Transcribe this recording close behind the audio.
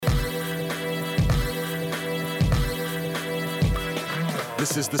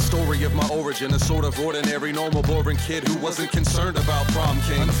This is the story of my origin, a sort of ordinary, normal, boring kid who wasn't concerned about prom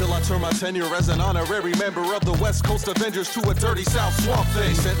king. Until I turned my tenure as an honorary member of the West Coast Avengers to a dirty South swamp thing.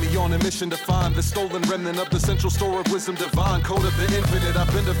 They sent me on a mission to find the stolen remnant of the central store of wisdom divine, code of the infinite.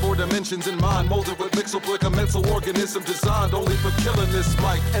 I've been to 4 dimensions in mind, molded with mixoplic, a mental organism designed only for killing this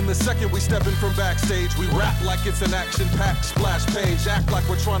mic. And the second we step in from backstage, we rap like it's an action-packed splash page, act like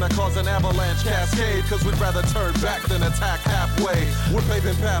we're trying to cause an avalanche cascade, cause we'd rather turn back than attack halfway. We're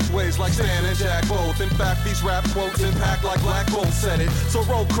paving pathways like Stan and Jack both. In fact, these rap quotes impact like Black Bolt said it. So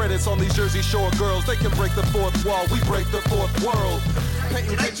roll credits on these Jersey Shore girls. They can break the fourth wall, we break the fourth world.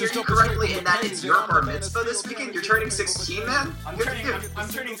 Did I hear you correctly in that it's your bar mitzvah this weekend? You're turning 16, man? I'm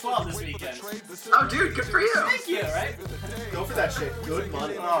turning 12 this weekend. Oh, dude, good for you. Thank you, right? Go for that shit. Good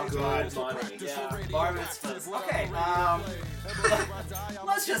money. Oh, good money. Yeah, bar mitzvahs. Okay,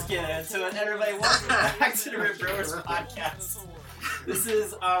 let's just get into it. Everybody, welcome back to the ReBrewers podcast. This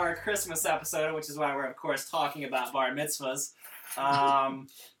is our Christmas episode, which is why we're, of course, talking about bar mitzvahs. I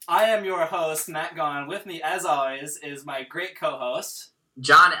am your host, Matt Gahn. With me, as always, is my great co-host,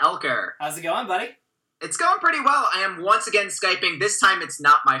 Jhaan Elker. How's it going, buddy? It's going pretty well. I am once again Skyping. This time it's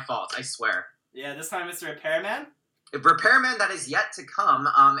not my fault, I swear. Yeah, this time it's the repairman? A repairman that is yet to come,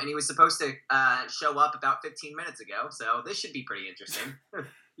 and he was supposed to show up about 15 minutes ago, so this should be pretty interesting.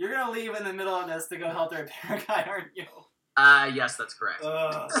 You're going to leave in the middle of this to go help the repair guy, aren't you? Yes, that's correct.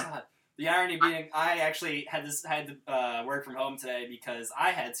 Oh, God. The irony being, I actually had to work from home today because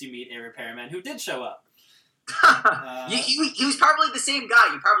I had to meet a repairman who did show up. He was probably the same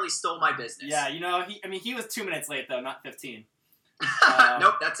guy. You probably stole my business. Yeah, you know, he was 2 minutes late, though, not 15.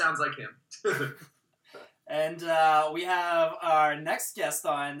 Nope, that sounds like him. And we have our next guest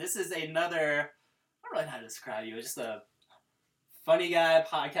on. This is another, I don't really know how to describe you, just a funny guy,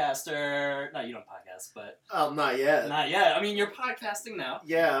 podcaster. No, you don't podcast, but... Not yet. Not yet. I mean, you're podcasting now.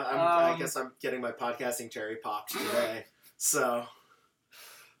 Yeah, I guess I'm getting my podcasting cherry popped today. So...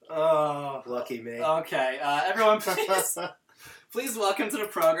 Oh. Lucky me. Okay, everyone, please welcome to the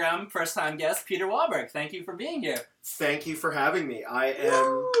program, first-time guest, Peter Wahlberg. Thank you for being here. Thank you for having me. I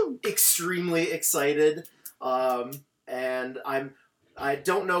am extremely excited, and I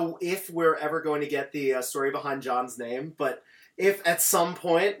don't know if we're ever going to get the story behind John's name, but if at some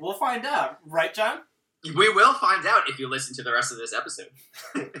point... We'll find out. Right, John? We will find out if you listen to the rest of this episode.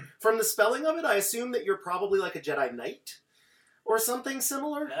 From the spelling of it, I assume that you're probably like a Jedi Knight? Or something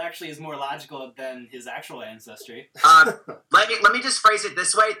similar? That actually is more logical than his actual ancestry. Let me just phrase it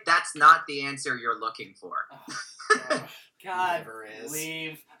this way. That's not the answer you're looking for. Oh, God, never is.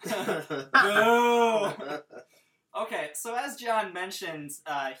 Leave. No. Okay, so as John mentioned,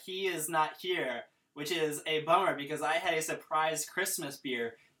 he is not here, which is a bummer because I had a surprise Christmas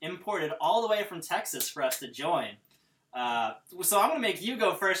beer imported all the way from Texas for us to join. So I'm going to make you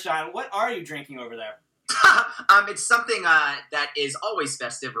go first, John. What are you drinking over there? It's something that is always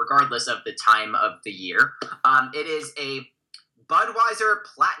festive, regardless of the time of the year. It is a Budweiser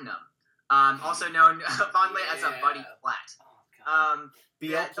Platinum, also known fondly as a Buddy Plat.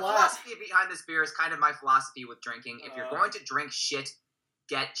 The philosophy behind this beer is kind of my philosophy with drinking. If you're going to drink shit,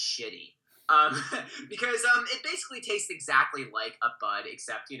 get shitty. Because it basically tastes exactly like a Bud,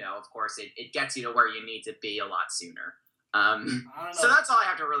 except, of course, it gets you to where you need to be a lot sooner. So that's all I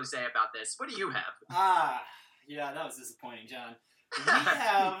have to really say about this. What do you have? Yeah, that was disappointing, John. We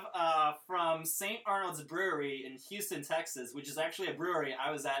have from St. Arnold's Brewery in Houston, Texas, which is actually a brewery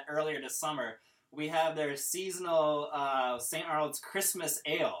I was at earlier this summer. We have their seasonal St. Arnold's Christmas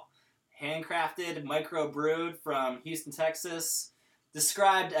Ale, handcrafted, micro-brewed from Houston, Texas,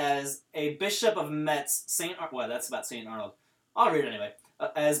 described as a Bishop of Metz, well, that's about St. Arnold. I'll read it anyway.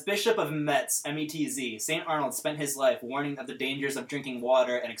 As Bishop of Metz, M-E-T-Z, St. Arnold spent his life warning of the dangers of drinking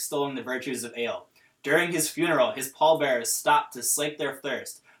water and extolling the virtues of ale. During his funeral, his pallbearers stopped to slake their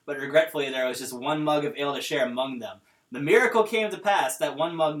thirst, but regretfully there was just one mug of ale to share among them. The miracle came to pass that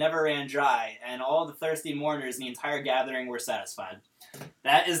one mug never ran dry, and all the thirsty mourners in the entire gathering were satisfied.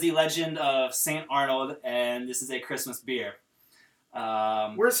 That is the legend of St. Arnold, and this is a Christmas beer.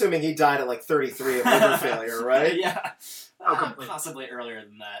 We're assuming he died at like 33 of liver failure, right? Yeah. Possibly earlier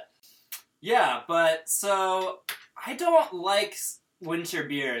than that. Yeah, but so I don't like winter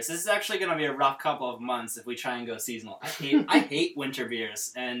beers. This is actually going to be a rough couple of months if we try and go seasonal. I hate winter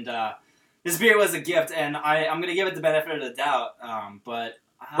beers, and this beer was a gift, and I'm going to give it the benefit of the doubt. But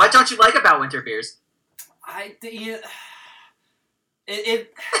what don't you like about winter beers?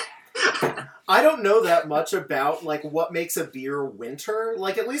 I don't know that much about like what makes a beer winter.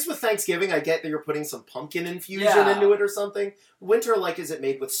 Like at least with Thanksgiving, I get that you're putting some pumpkin infusion into it or something. Winter, like, is it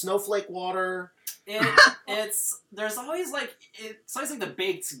made with snowflake water? There's always like it's always like the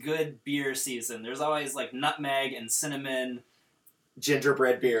baked good beer season. There's always like nutmeg and cinnamon,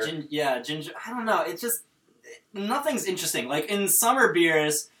 gingerbread beer. Ginger. I don't know. It's just nothing's interesting. Like in summer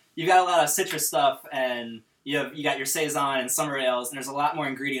beers, you got a lot of citrus stuff, and you got your saison and summer ales, and there's a lot more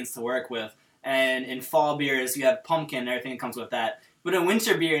ingredients to work with. And in fall beers, you have pumpkin and everything that comes with that. But in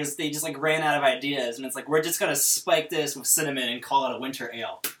winter beers, they just like ran out of ideas, and it's like we're just gonna spike this with cinnamon and call it a winter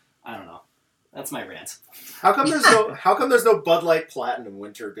ale. I don't know. That's my rant. How come there's no Bud Light Platinum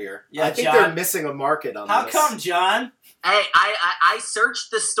winter beer? Yeah, I think Jhaan, they're missing a market on how this. come, Jhaan? Hey, I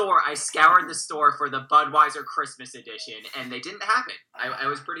searched the store. I scoured the store for the Budweiser Christmas edition, and they didn't have it. I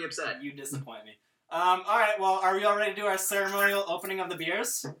was pretty upset. You disappoint me. All right. Well, are we all ready to do our ceremonial opening of the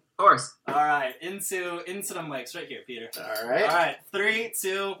beers? Of course. All right. Into the mics right here, Peter. All right. All right. 3,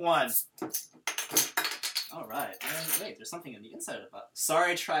 2, 1. All right. And wait, there's something in the inside of the bottle.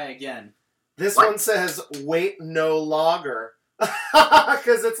 Sorry, try again. This one says, wait, no lager.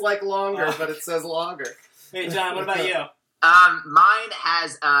 Because it's like longer, but it says lager. Hey, Jhaan, what about you? Mine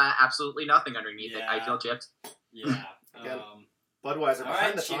has absolutely nothing underneath it. I feel chipped. Yeah. Budweiser, all behind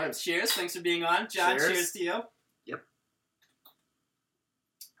right, the times. Cheers. Thanks for being on. Jhaan, cheers to you. Yep.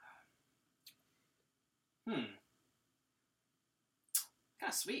 Kind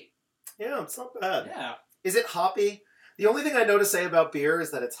of sweet. Yeah, it's not bad. Yeah. Is it hoppy? The only thing I know to say about beer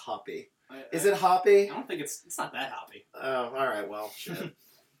is that it's hoppy. Is it hoppy? I don't think it's not that hoppy. Oh, all right. Well, shit.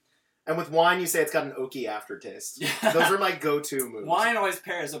 And with wine, you say it's got an oaky aftertaste. Yeah. Those are my go-to moves. Wine always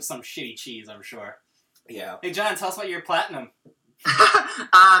pairs with some shitty cheese, I'm sure. Yeah. Hey, Jhaan, tell us about your platinum.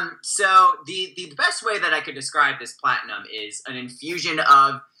 So the best way that I could describe this platinum is an infusion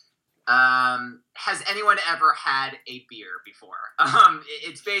of has anyone ever had a beer before?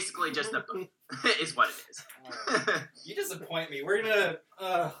 It's basically just a is what it is. You disappoint me. We're gonna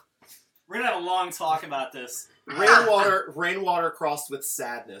have a long talk about this. Rainwater crossed with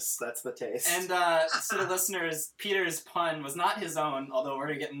sadness. That's the taste. And to the listeners, Peter's pun was not his own, although we're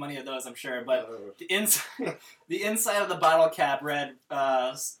gonna get money of those, I'm sure. But the inside of the bottle cap read,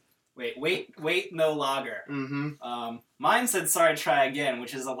 wait, no lager. Mm-hmm. Mine said, sorry, try again,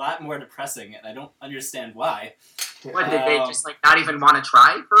 which is a lot more depressing, and I don't understand why. What, did they just not even want to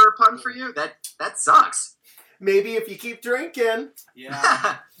try for a pun for you? That sucks. Maybe if you keep drinking,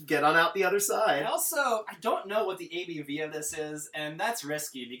 get on out the other side. And also, I don't know what the ABV of this is, and that's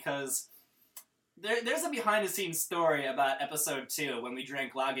risky because there's a behind-the-scenes story about episode 2 when we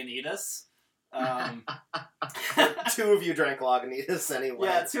drank Lagunitas. Two of you drank Lagunitas anyway.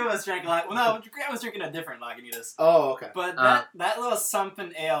 Yeah, 2 of us drank Well, no, Grant was drinking a different Lagunitas. Oh, okay. But that little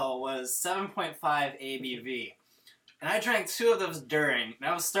Sumpin Ale was 7.5 ABV. And I drank 2 of those during, and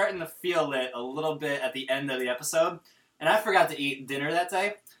I was starting to feel it a little bit at the end of the episode, and I forgot to eat dinner that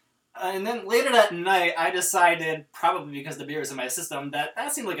day. And then later that night, I decided, probably because the beer was in my system,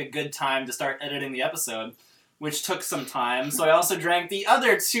 that seemed like a good time to start editing the episode, which took some time. So I also drank the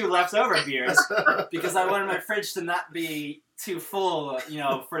other 2 leftover beers, because I wanted my fridge to not be too full,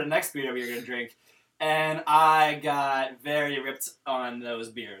 for the next beer we were going to drink. And I got very ripped on those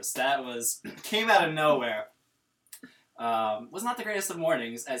beers. That came out of nowhere. Was not the greatest of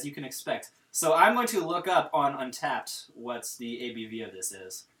mornings, as you can expect. So I'm going to look up on Untappd what the ABV of this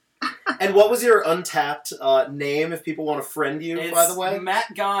is. And what was your Untappd name, if people want to friend you, by the way? It's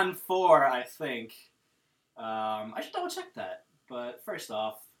Matt Gone 4, I think. I should double check that. But first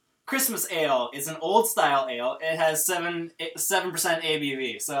off, Christmas Ale is an old style ale. It has 7%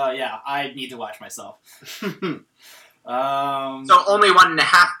 ABV. So yeah, I need to watch myself. So only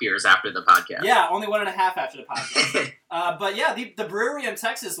 1.5 beers after the podcast. Yeah, only 1.5 after the podcast. But yeah, the brewery in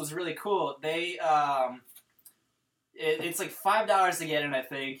Texas was really cool. They it's like $5 to get in, I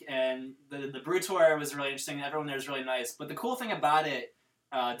think, and the brew tour was really interesting. Everyone there was really nice. But the cool thing about it,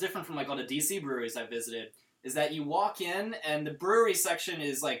 different from like all the DC breweries I visited, is that you walk in and the brewery section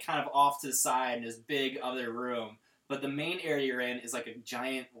is like kind of off to the side in this big other room, but the main area you're in is like a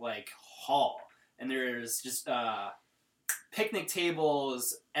giant like hall, and there's just picnic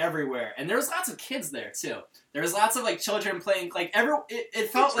tables everywhere, and there's lots of kids there too. There was lots of like children playing, like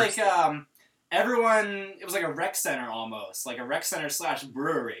it felt like everyone. It was like a rec center almost, like a rec center /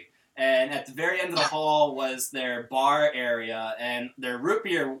 brewery. And at the very end of the hall was their bar area, and their root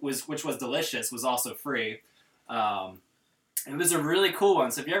beer which was delicious, was also free. And it was a really cool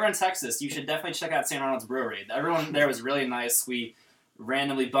one. So if you're ever in Texas, you should definitely check out St. Arnold's Brewery. Everyone there was really nice. We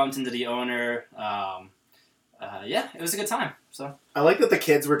randomly bumped into the owner. Yeah, it was a good time. So I like that the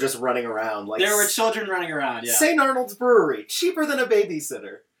kids were just running around. Like there were children running around. Yeah. St. Arnold's Brewery, cheaper than a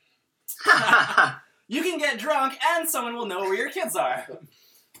babysitter. You can get drunk and someone will know where your kids are.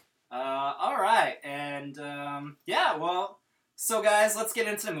 All right, and yeah, well, so guys, let's get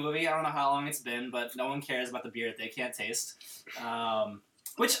into the movie. I don't know how long it's been, but no one cares about the beer that they can't taste.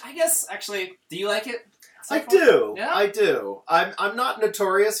 Which I guess, actually, do you like it? I do. Yeah? I do. I'm not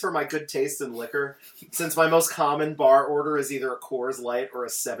notorious for my good taste in liquor, since my most common bar order is either a Coors Light or a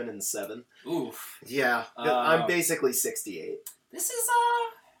 7 and 7. Oof. Yeah, I'm basically 68. This is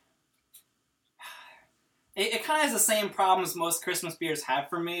It kind of has the same problems most Christmas beers have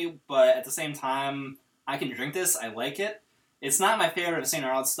for me, but at the same time, I can drink this. I like it. It's not my favorite of St.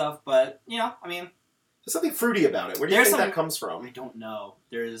 Arnold stuff, but, you know, I mean... There's something fruity about it. Where do you think that comes from? I don't know.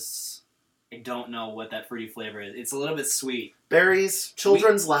 I don't know what that fruity flavor is. It's a little bit sweet. Berries,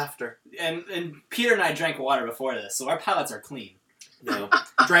 children's laughter. And Peter and I drank water before this, so our palates are clean. No.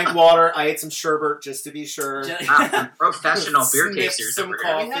 Drank water. I ate some sherbet just to be sure. Professional beer Sniffed tasters some over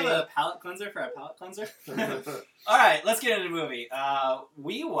coffee. here. We have a palate cleanser for our palate cleanser. All right, let's get into the movie.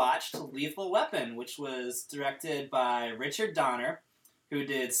 We watched Lethal Weapon, which was directed by Richard Donner, who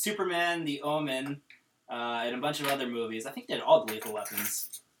did Superman, The Omen, and a bunch of other movies. I think he did all the Lethal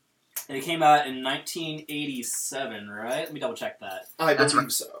Weapons. And it came out in 1987, right? Let me double check that. I That's believe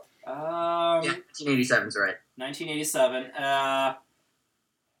right. so. Yeah, 1987's right. 1987.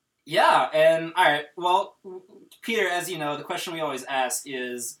 Yeah, and alright, well, Peter, as you know, the question we always ask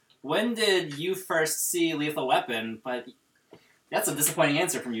is, when did you first see Lethal Weapon? But that's a disappointing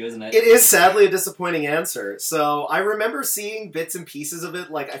answer from you, isn't it? It is sadly a disappointing answer. So I remember seeing bits and pieces of it,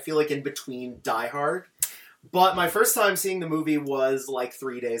 like I feel like in between Die Hard. But my first time seeing the movie was like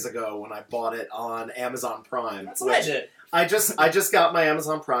 3 days ago when I bought it on Amazon Prime. That's what I did. I just got my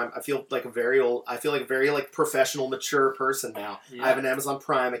Amazon Prime. I feel like a very like professional, mature person now. Yeah. I have an Amazon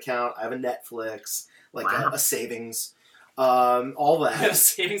Prime account. I have a Netflix, like Wow. a savings, all that. You have a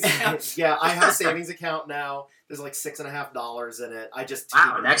savings account? Yeah, I have a savings account now. There's like $6.50 in it. I just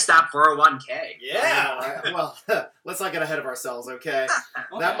Wow, keep it. next stop 401k. Yeah. Well, let's not get ahead of ourselves, okay?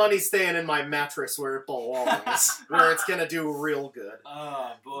 Okay. That money's staying in my mattress where it belongs, where it's gonna do real good.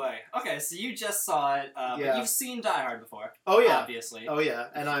 Oh, boy. Okay, so you just saw it, Yeah. but you've seen Die Hard before. Oh yeah, Obviously. oh yeah,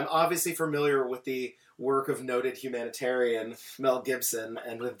 and I'm obviously familiar with the work of noted humanitarian Mel Gibson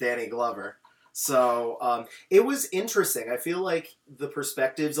and with Danny Glover. So it was interesting. I feel like the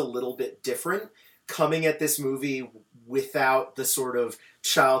perspective's a little bit different coming at this movie without the sort of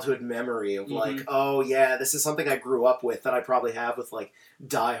childhood memory of like, oh yeah, this is something I grew up with that I probably have with like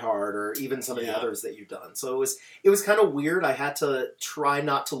Die Hard or even some of the others that you've done. So it was kind of weird. I had to try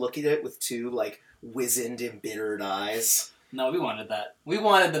not to look at it with two like wizened, embittered eyes. No, we wanted that. We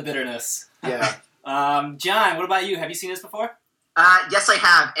wanted the bitterness. Yeah. Jhaan, what about you? Have you seen this before? Yes, I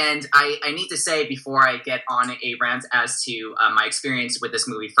have, and I need to say before I get on a rant as to my experience with this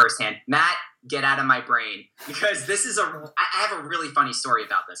movie firsthand, Matt, get out of my brain, because this is I have a really funny story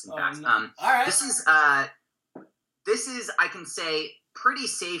about this, in fact. No. All right. This is, I can say pretty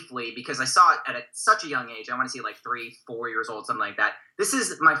safely, because I saw it at such a young age. I want to say like 3-4 years old, something like that. This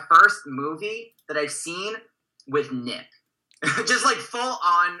is my first movie that I've seen with nip. Just like full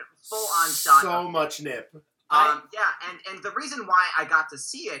on shot. So much nip. And the reason why I got to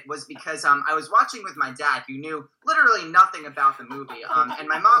see it was because I was watching with my dad, who knew literally nothing about the movie, and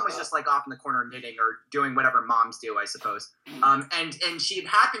my mom was just like off in the corner knitting or doing whatever moms do, I suppose. And she had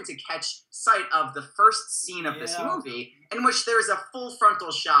happened to catch sight of the first scene of this movie, in which there's a full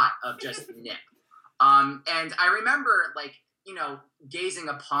frontal shot of just nip. And I remember like, you know, gazing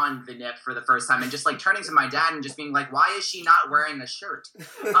upon the nip for the first time and just like turning to my dad and just being like, why is she not wearing a shirt? And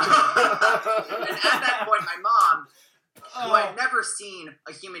at that point, my mom, who I'd never seen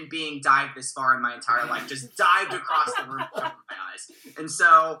a human being dive this far in my entire life, just dived across the room from my eyes. And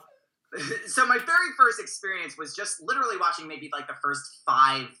so my very first experience was just literally watching maybe like the first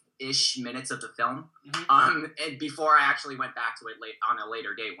 5-ish minutes of the film, and before I actually went back to it on a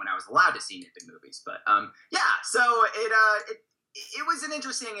later date when I was allowed to see nip in movies. But so it was an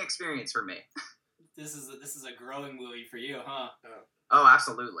interesting experience for me. This is a growing movie for you, huh? Oh,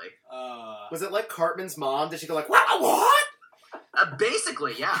 absolutely. Was it like Cartman's mom? Did she go like, what?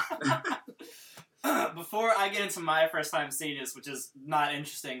 Basically, yeah. Before I get into my first time seeing this, which is not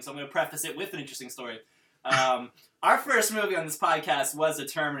interesting, so I'm going to preface it with an interesting story. Our first movie on this podcast was The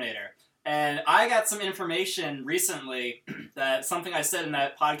Terminator, and I got some information recently that something I said in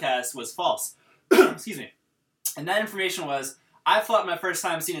that podcast was false. Excuse me. And that information was, I thought my first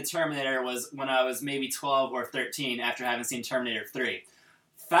time seeing a Terminator was when I was maybe 12 or 13 after having seen Terminator 3.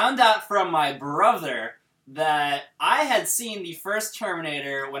 Found out from my brother that I had seen the first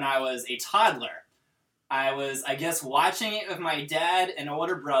Terminator when I was a toddler. I was, I guess, watching it with my dad and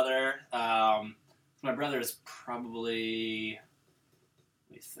older brother. My brother is probably,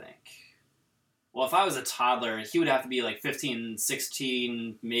 let me think. Well, if I was a toddler, he would have to be like 15,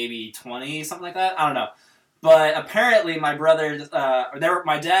 16, maybe 20, something like that. I don't know. But apparently my brother,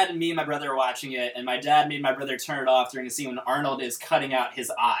 my dad and me and my brother were watching it, and my dad made my brother turn it off during a scene when Arnold is cutting out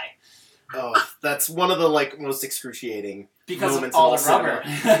his eye. Oh, that's one of the most excruciating because moments of all of the rubber.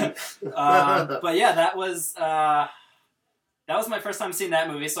 But yeah, that was my first time seeing that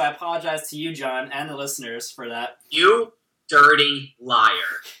movie, so I apologize to you, Jhaan, and the listeners for that. You dirty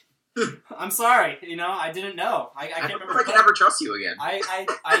liar. I'm sorry. I didn't know. I can't remember. If I can ever trust you again.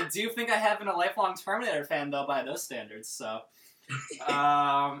 I do think I have been a lifelong Terminator fan, though, by those standards. So,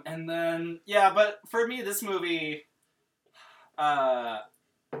 and then but for me, this movie,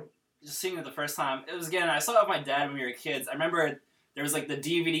 just seeing it the first time, it was, again, I saw it with my dad when we were kids. I remember there was the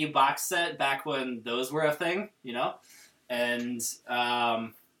DVD box set back when those were a thing, and saw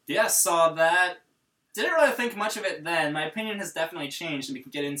that. Didn't really think much of it then. My opinion has definitely changed, and we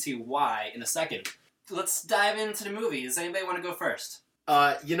can get into why in a second. Let's dive into the movie. Does anybody want to go first?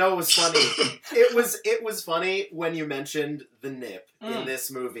 It was funny. It was funny when you mentioned the nip in this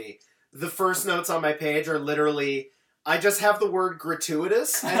movie. The first notes on my page are literally, I just have the word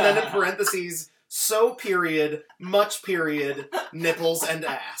gratuitous, and then in parentheses, so period, much period, nipples and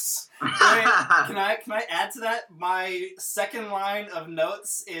ass. Can I add to that? My second line of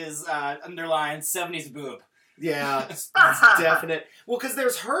notes is underlined 70s boob. Yeah, it's definite. Well, because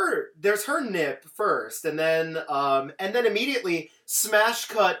there's her nip first, and then immediately smash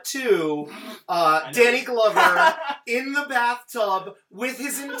cut to Danny Glover in the bathtub with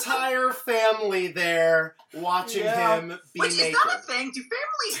his entire family there watching him be naked. Is that a thing? Do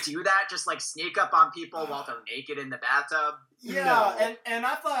families do that? Just sneak up on people while they're naked in the bathtub? Yeah, no. and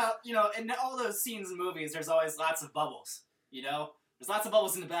I thought, in all those scenes in movies, there's always lots of bubbles. There's lots of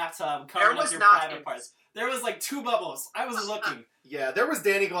bubbles in the bathtub covering up your private parts. There was 2 bubbles. I was looking. Yeah, there was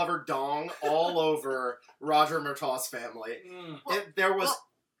Danny Glover dong all over Roger Murtaugh's family. Well,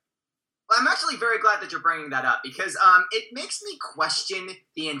 I'm actually very glad that you're bringing that up, because it makes me question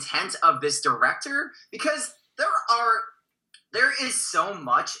the intent of this director, because there is so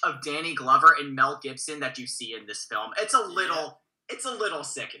much of Danny Glover and Mel Gibson that you see in this film. It's a little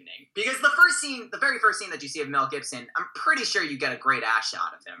sickening, because the very first scene that you see of Mel Gibson, I'm pretty sure you get a great ass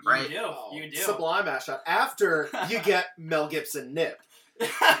shot of him, right? You do. Sublime ass shot. After you get Mel Gibson nip.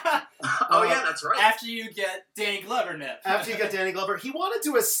 Oh yeah, that's right. After you get Danny Glover nip. After you get Danny Glover. He wanted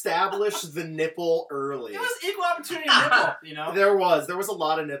to establish the nipple early. It was equal opportunity nipple, There was a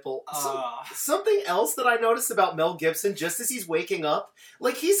lot of nipple. Something else that I noticed about Mel Gibson, just as he's waking up,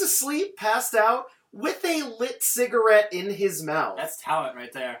 he's asleep, passed out, with a lit cigarette in his mouth. That's talent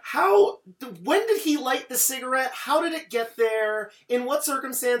right there. When did he light the cigarette? How did it get there? In what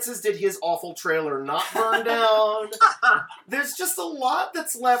circumstances did his awful trailer not burn down? There's just a lot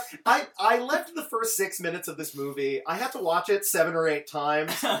that's left. I left the first 6 minutes of this movie. I had to watch it 7 or 8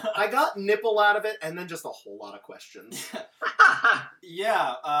 times. I got nipple out of it, and then just a whole lot of questions.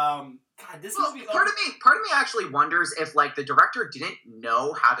 Yeah, God, this movie. Part of me actually wonders if the director didn't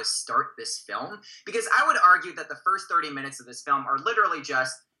know how to start this film, because I would argue that the first 30 minutes of this film are literally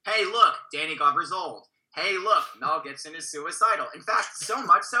just, hey, look, Danny Glover's old. Hey, look, Mel Gibson is suicidal. In fact, so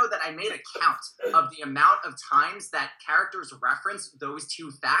much so that I made a count of the amount of times that characters reference those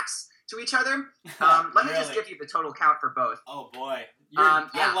 2 facts to each other. Let me just give you the total count for both. Oh boy,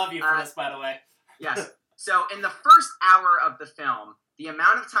 I love you for this, by the way. Yes. So in the first hour of the film, the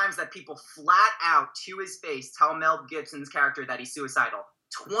amount of times that people flat out to his face tell Mel Gibson's character that he's suicidal,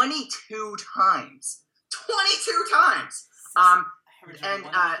 22 times. 22 times! On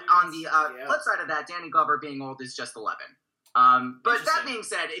the flip side of that, Danny Glover being old is just 11. But that being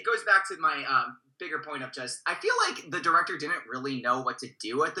said, it goes back to my bigger point of just, I feel like the director didn't really know what to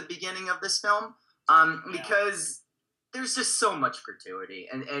do at the beginning of this film, because there's just so much gratuity,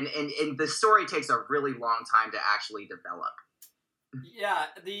 and the story takes a really long time to actually develop. Yeah,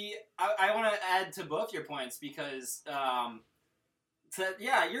 I want to add to both your points, because you're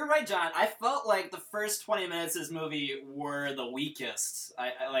right, Jhaan. I felt like the first 20 minutes of this movie were the weakest.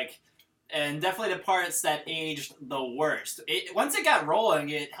 And definitely the parts that aged the worst. Once it got rolling,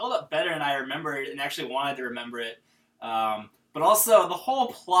 it held up better than I remembered and actually wanted to remember it. But also, the whole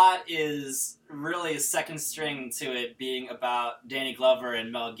plot is really a second string to it being about Danny Glover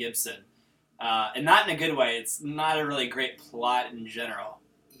and Mel Gibson. And not in a good way. It's not a really great plot in general.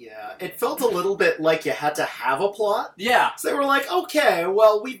 Yeah, it felt a little bit like you had to have a plot. Yeah. So they were like, okay,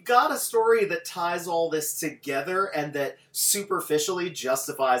 well, we've got a story that ties all this together and that superficially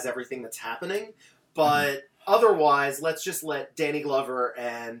justifies everything that's happening, but otherwise, let's just let Danny Glover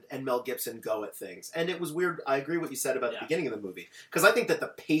and Mel Gibson go at things. And it was weird. I agree what you said about the beginning of the movie. Because I think that the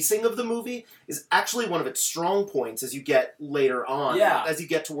pacing of the movie is actually one of its strong points as you get later on. As you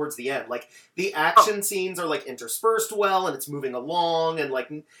get towards the end. Like, the action scenes are, like, interspersed well, and it's moving along, and,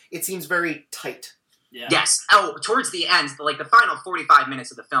 like, it seems very tight. Yeah. Yes. Oh, towards the end, like, the final 45 minutes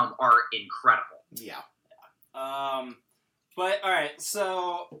of the film are incredible. Yeah. But, alright,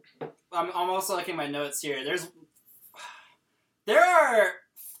 so I'm also looking at my notes here. There are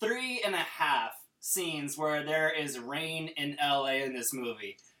 3.5 scenes where there is rain in LA in this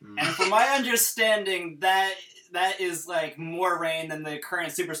movie. And from my understanding, that is, like, more rain than the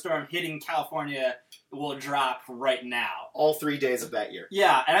current superstorm hitting California will drop right now. All 3 days of that year.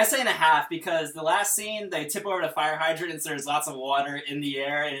 Yeah, and I say 1/2 because the last scene, they tip over the fire hydrant and there's lots of water in the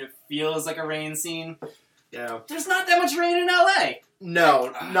air and it feels like a rain scene. Yeah. There's not that much rain in LA.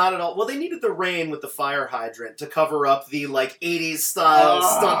 No, not at all. Well, they needed the rain with the fire hydrant to cover up the, like, 80s style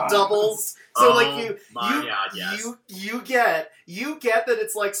stunt doubles. So, you get that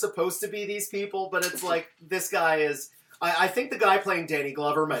it's, like, supposed to be these people, but it's like, this guy is... I think the guy playing Danny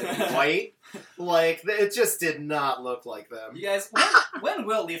Glover might be white. Like, it just did not look like them. You guys, when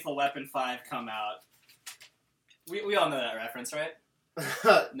will Lethal Weapon 5 come out? We all know that reference, right?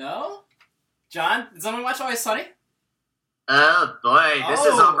 No? Jhaan, did someone watch Always Sunny? Oh, boy. This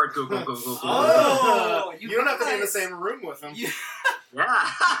is awkward. Google. Oh, you don't have to be in the same room with him. Yeah.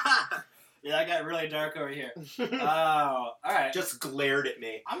 Yeah, that got really dark over here. Oh, alright. Just glared at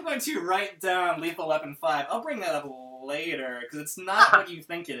me. I'm going to write down Lethal Weapon 5. I'll bring that up later, because it's not what you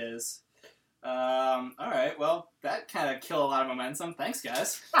think it is. Alright, well, that kind of killed a lot of momentum. Thanks,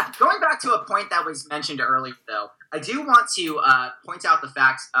 guys. Yeah, going back to a point that was mentioned earlier, though, I do want to point out the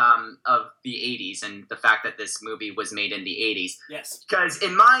fact of the 80s and the fact that this movie was made in the 80s. Yes. Because,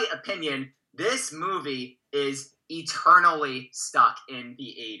 in my opinion, this movie is eternally stuck in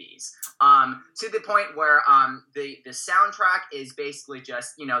the 80s. To the point where the soundtrack is basically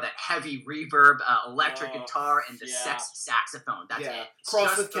just, that heavy reverb, electric guitar, and the sexy saxophone. That's it.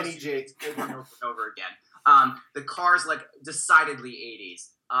 Cross with Kenny G. Over and over again. The car's, like, decidedly 80s.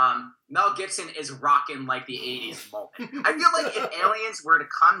 Mel Gibson is rocking, like, the 80s moment. I feel like if aliens were to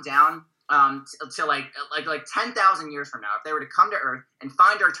come down to like 10,000 years from now, if they were to come to Earth and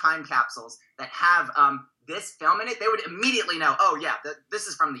find our time capsules that have this film in it, they would immediately know, oh yeah, this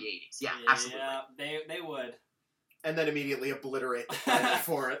is from the 80s. Yeah, absolutely. Yeah, they would. And then immediately obliterate the planet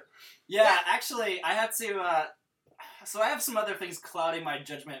for it. Yeah, actually, I have to, so I have some other things clouding my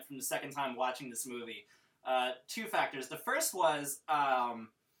judgment from the second time watching this movie. 2 factors. The first was,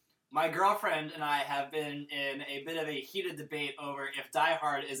 my girlfriend and I have been in a bit of a heated debate over if Die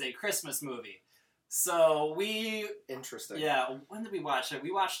Hard is a Christmas movie. So Interesting. Yeah, when did we watch it?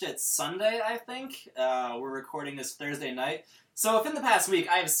 We watched it Sunday, I think. We're recording this Thursday night. So if in the past week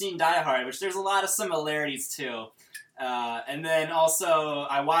I have seen Die Hard, which there's a lot of similarities to, and then also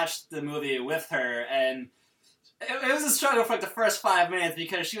I watched the movie with her, and it was a struggle for like the first 5 minutes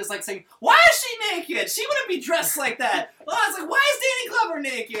because she was like saying, "Why is she naked? She wouldn't be dressed like that." Well, I was like, "Why is Danny Glover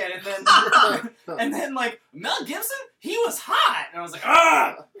naked?" And then like Mel Gibson, he was hot, and I was like,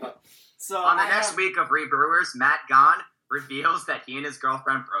 "Ah." So on the next week of ReBrewers, Matt Gahn reveals that he and his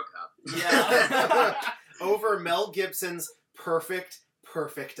girlfriend broke up. Yeah. Over Mel Gibson's perfect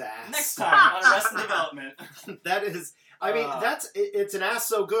ass. Next time on Arrested Development. That is, I mean, it's an ass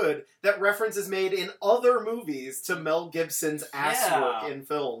so good that reference is made in other movies to Mel Gibson's ass work in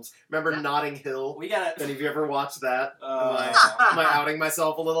films. Remember Notting Hill? We got it. Any of you ever watched that? Am I outing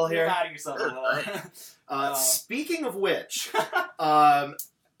myself a little here? You're outing yourself a little. Speaking of which,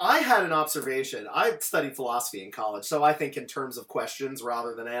 I had an observation. I studied philosophy in college, so I think in terms of questions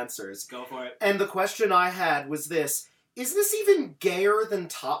rather than answers. Go for it. And the question I had was this: is this even gayer than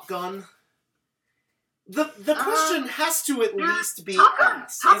Top Gun? The question has to at least be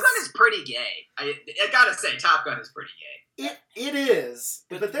asked. Top Gun is pretty gay. I gotta say, Top Gun is pretty gay. It is,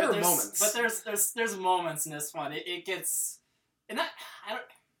 but there are moments. But there's moments in this one. It gets, and I don't.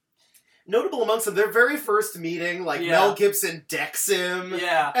 Notable amongst them, their very first meeting, like Mel Gibson decks him,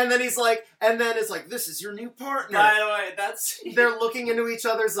 and then it's like, "This is your new partner." By the way, that's they're looking into each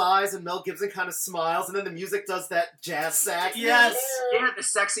other's eyes, and Mel Gibson kind of smiles, and then the music does that jazz sax. Yes, the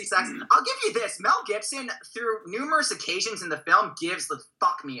sexy sax. I'll give you this: Mel Gibson, through numerous occasions in the film, gives the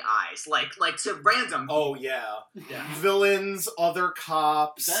fuck me eyes, like to random. Oh yeah. Villains, other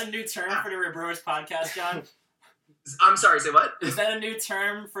cops. Is that a new term for the ReBrewers podcast, Jhaan? I'm sorry, say what? Is that a new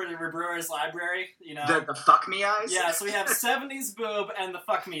term for the ReBrewers library? You know, The fuck me eyes? Yeah, so we have 70s boob and the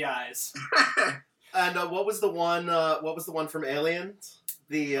fuck me eyes. And what was the one? What was the one from Aliens?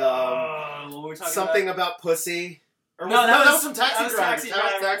 The what were we talking something about pussy. Or No, that was from Taxi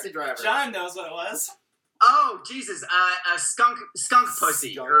Driver. Taxi Driver. John knows what it was. Oh, Jesus. A skunk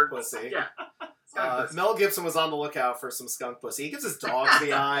pussy. Skunk pussy. Yeah. Skunk pussy. Mel Gibson was on the lookout for some skunk pussy. He gives his dogs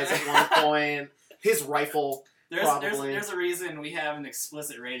the eyes at one point. His rifle. There's a reason we have an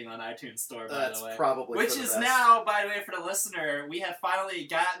explicit rating on iTunes Store, by the way. That's probably Which for the is best. now, by the way, for the listener, we have finally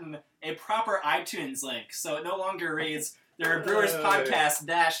gotten a proper iTunes link. So it no longer reads the ReBrewers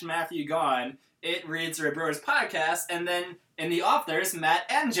Podcast - Matthew Gone. It reads the ReBrewers Podcast, and then in the off there's Matt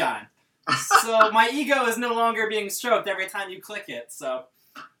and John. So my ego is no longer being stroked every time you click it. So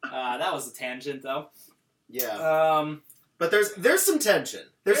that was a tangent, though. Yeah. But there's some tension.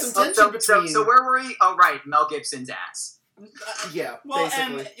 There's some tension between. So where were we? Oh, right, Mel Gibson's ass. Yeah, well,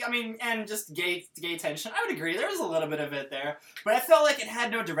 basically. and just gay tension. I would agree. There was a little bit of it there, but I felt like it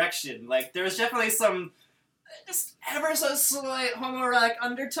had no direction. Like there was definitely some just ever so slight homoerotic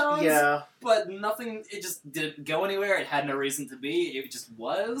undertones. Yeah. But nothing. It just didn't go anywhere. It had no reason to be. It just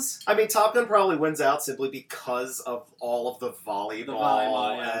was. I mean, Top Gun probably wins out simply because of all of the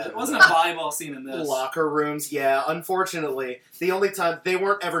volleyball. Yeah. There wasn't a volleyball scene in this. Locker rooms, yeah. Unfortunately, the only time they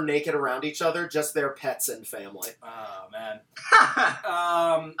weren't ever naked around each other, just their pets and family. Oh man.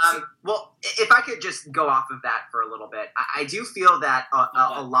 Well, if I could just go off of that for a little bit, I do feel that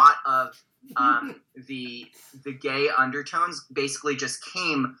a lot of the gay undertones basically just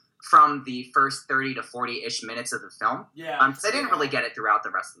came from the first 30 to 40-ish minutes of the film. Yeah. Because I didn't really get it throughout the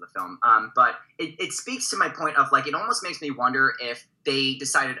rest of the film. But it speaks to my point of, like, it almost makes me wonder if they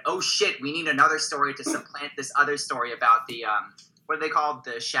decided, oh shit, we need another story to supplant this other story about the, what are they called?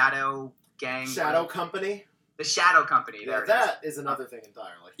 The Shadow Gang? Shadow Company? The Shadow Company. Yeah, that is another thing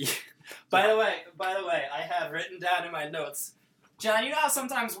entirely. Yeah. By the way, I have written down in my notes, John, you know how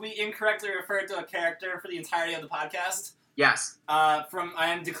sometimes we incorrectly refer to a character for the entirety of the podcast? Yes. I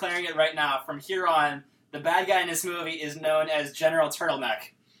am declaring it right now. From here on, the bad guy in this movie is known as General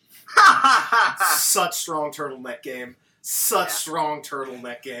Turtleneck. Such strong turtleneck game. Strong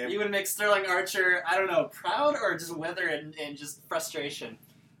turtleneck game. You would make Sterling Archer, I don't know, proud or just wither and just frustration?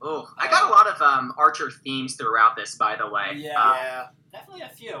 Oh, I got a lot of Archer themes throughout this, by the way. Yeah. Definitely a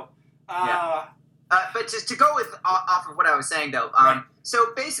few. But just to go with off of what I was saying, though,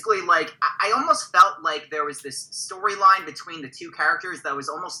 so basically, like, I almost felt like there was this storyline between the two characters that was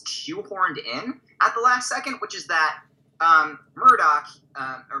almost shoehorned in at the last second, which is that Murdoch,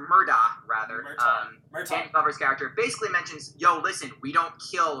 Danny Glover's character, basically mentions, yo, listen, we don't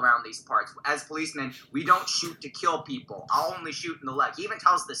kill around these parts. As policemen, we don't shoot to kill people. I'll only shoot in the leg. He even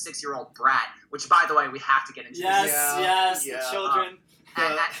tells the 6-year-old brat, which, by the way, we have to get into. Yes, the children.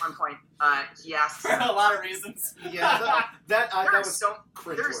 And at one point, he asks for a lot of reasons. Yeah, that was so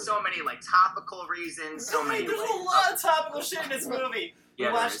there's so many like topical reasons. So many. There's a lot of topical shit in this movie. We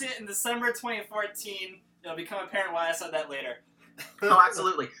watched it in December 2014. It'll become apparent why I said that later. Oh,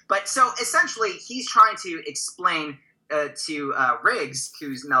 absolutely. But so essentially, he's trying to explain to Riggs,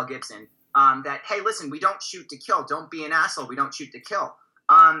 who's Mel Gibson, that hey, listen, we don't shoot to kill. Don't be an asshole. We don't shoot to kill.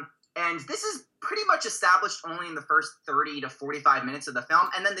 And this is pretty much established only in the first 30 to 45 minutes of the film,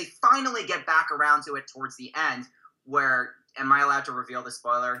 and then they finally get back around to it towards the end, where, am I allowed to reveal the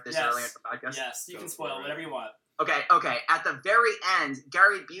spoiler this early in the podcast? Yes, you can spoil whatever you want. Okay. At the very end,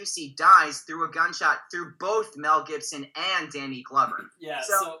 Gary Busey dies through a gunshot through both Mel Gibson and Danny Glover. Yeah,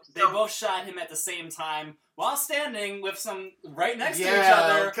 so they both shot him at the same time while standing with some right next to each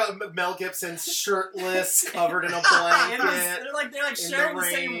other. Mel Gibson's shirtless, covered in a blanket. they're like sharing the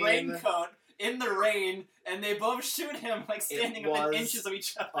same raincoat in the rain, and they both shoot him like standing within inches of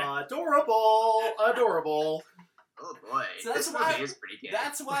each other. Adorable. Oh boy, so this movie is pretty good.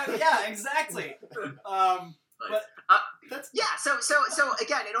 That's why, yeah, exactly. So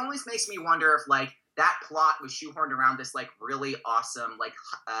again, it always makes me wonder if like that plot was shoehorned around this like really awesome like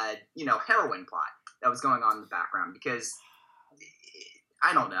heroin plot that was going on in the background, because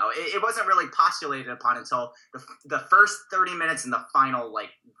I don't know, it wasn't really postulated upon until the first 30 minutes and the final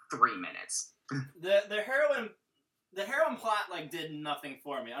like 3 minutes. The heroin plot like did nothing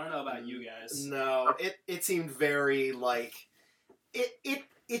for me. I don't know about you guys. No, it seemed very like it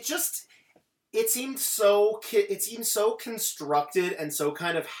seemed so constructed and so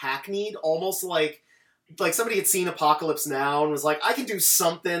kind of hackneyed, almost like somebody had seen Apocalypse Now and was like, I can do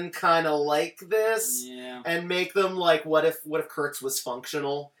something kind of like this, and make them like, what if Kurtz was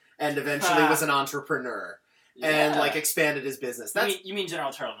functional and eventually was an entrepreneur. and like expanded his business. You mean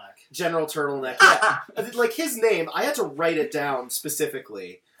General Turtleneck? General Turtleneck. Yeah, like his name. I had to write it down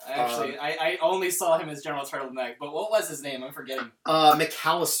specifically. Actually, I only saw him as General Turtleneck, but what was his name? I'm forgetting.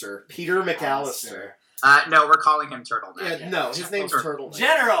 McAllister. Peter McAllister. No, we're calling him Turtleneck. Yeah, no, his name's Turtleneck.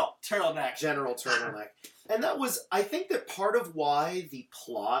 General Turtleneck. General Turtleneck. And that was, I think that part of why the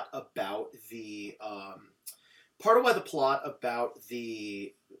plot about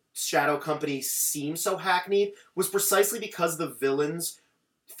the Shadow Company seemed so hackneyed was precisely because the villains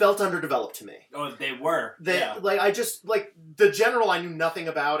felt underdeveloped to me. Oh, they were. The general I knew nothing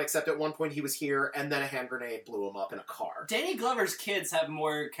about, except at one point he was here, and then a hand grenade blew him up in a car. Danny Glover's kids have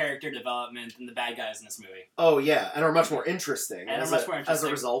more character development than the bad guys in this movie. Oh yeah, and are much more interesting as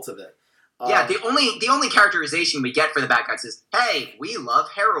a result of it. Yeah, the only characterization we get for the bad guys is, hey, we love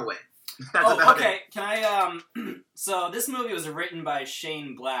heroin. That's okay. Can I? So this movie was written by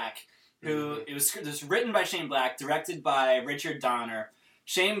Shane Black, it was written by Shane Black, directed by Richard Donner.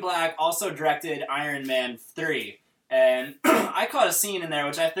 Shane Black also directed Iron Man 3, and I caught a scene in there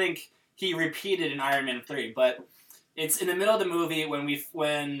which I think he repeated in Iron Man 3, but it's in the middle of the movie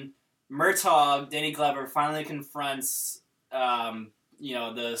when Murtaugh, Danny Glover, finally confronts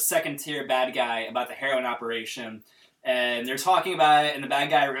the second tier bad guy about the heroin operation, and they're talking about it, and the bad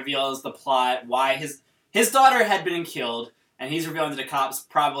guy reveals the plot, why his daughter had been killed, and he's revealing to the cops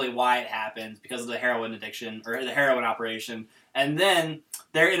probably why it happened, because of the heroin addiction, or the heroin operation. And then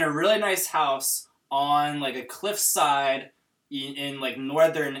they're in a really nice house on like a cliffside in like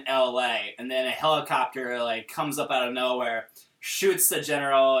northern LA, and then a helicopter like comes up out of nowhere, shoots the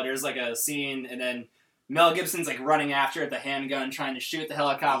general, and there's like a scene, and then Mel Gibson's like running after the handgun trying to shoot the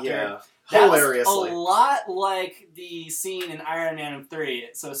helicopter. Yeah. That Hilariously. was a lot like the scene in Iron Man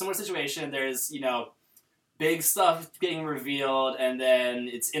 3. So similar situation, there's, big stuff getting revealed, and then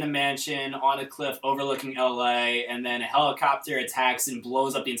it's in a mansion on a cliff overlooking LA, and then a helicopter attacks and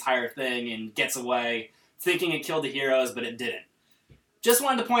blows up the entire thing and gets away, thinking it killed the heroes, but it didn't. Just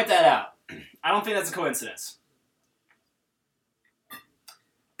wanted to point that out. I don't think that's a coincidence.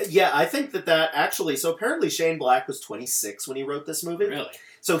 Yeah, I think that actually, so apparently Shane Black was 26 when he wrote this movie. Really?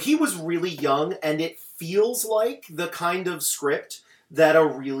 So he was really young, and it feels like the kind of script that a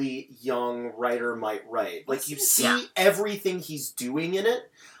really young writer might write. Like, you see everything he's doing in it,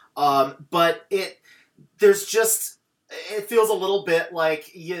 but it feels a little bit like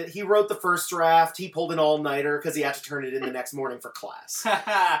he wrote the first draft, he pulled an all-nighter because he had to turn it in the next morning for class.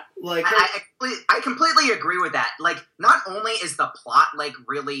 Like, I completely agree with that. Like, not only is the plot, like,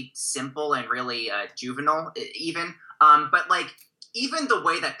 really simple and really juvenile, even, but, like, even the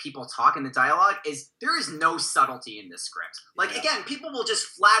way that people talk in the dialogue there is no subtlety in this script. Like, again, people will just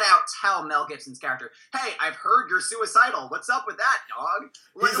flat out tell Mel Gibson's character, hey, I've heard you're suicidal. What's up with that, dog?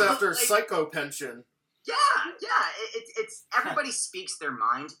 He's after psycho pension. Yeah. It's everybody speaks their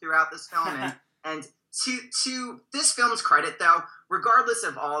mind throughout this film, and to this film's credit, though, regardless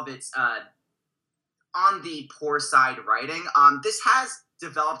of all of its on the poor side writing, this has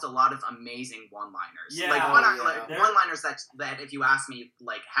developed a lot of amazing one-liners. Yeah, one-liners that, if you ask me,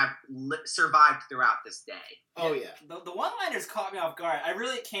 like, have survived throughout this day. Oh, yeah. The one-liners caught me off guard. I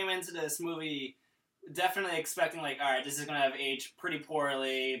really came into this movie definitely expecting, like, all right, this is going to have aged pretty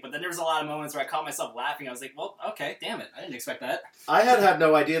poorly, but then there was a lot of moments where I caught myself laughing. I was like, well, okay, damn it. I didn't expect that. I had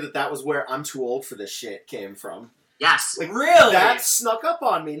no idea that was where I'm too old for this shit came from. Yes. Like, really? That snuck up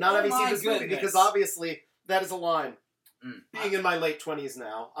on me, not having seen this movie, goodness. because obviously that is a line. Being in my late 20s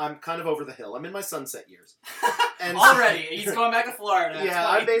now, I'm kind of over the hill. I'm in my sunset years. And already? He's going back to Florida. Yeah,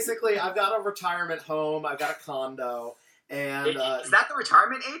 I've got a retirement home, I've got a condo, and... is that the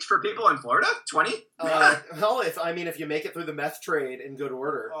retirement age for people in Florida? 20? Well, if you make it through the meth trade in good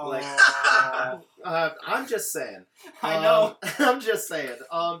order. I'm just saying. I know. I'm just saying.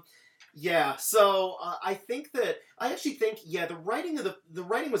 Yeah, so I actually think the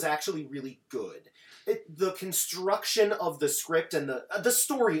writing was actually really good. The construction of the script and the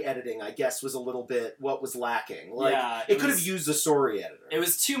story editing, I guess, was a little bit what was lacking. Like, it could have used a story editor. It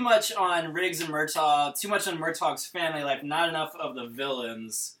was too much on Riggs and Murtaugh, too much on Murtaugh's family life, not enough of the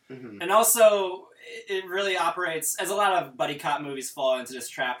villains. Mm-hmm. And also, it really operates, as a lot of buddy cop movies fall into this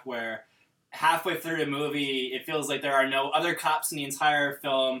trap where halfway through the movie, it feels like there are no other cops in the entire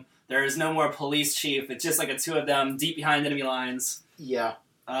film. There is no more police chief. It's just like the two of them deep behind enemy lines. Yeah.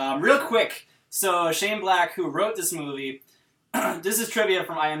 Real quick, so Shane Black, who wrote this movie, this is trivia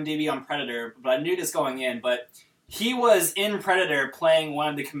from IMDb on Predator, but I knew this going in, but he was in Predator playing one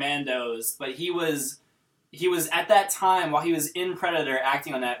of the commandos, but he was at that time, while he was in Predator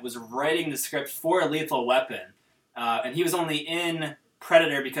acting on that, was writing the script for Lethal Weapon. And he was only in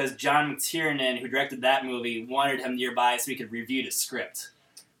Predator because John McTiernan, who directed that movie, wanted him nearby so he could review the script.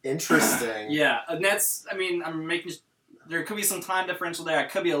 Interesting. Yeah, and that's, I'm making, there could be some time differential there. I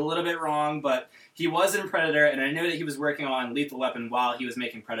could be a little bit wrong, but he was in Predator, and I knew that he was working on Lethal Weapon while he was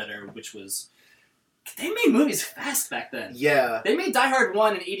making Predator, which was, they made movies fast back then. Yeah. They made Die Hard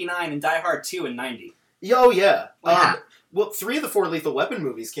 1 in 89 and Die Hard 2 in 90. Oh, yeah. Well, 3 of the 4 Lethal Weapon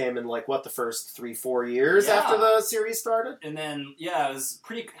movies came in, the first 3-4 years after the series started. And then, it was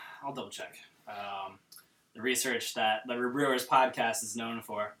pretty... I'll double check. The research that the ReBrewers podcast is known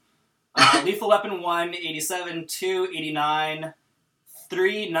for. Lethal Weapon 1, 87, 2, 89,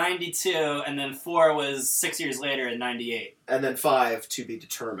 3, 92, and then 4 was 6 years later in 98. And then 5, to be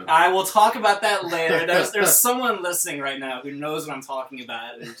determined. I will talk about that later. There's someone listening right now who knows what I'm talking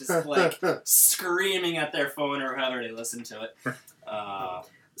about and just, screaming at their phone or however they listen to it. Why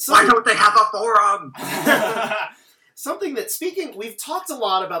don't they have a forum? Something that, we've talked a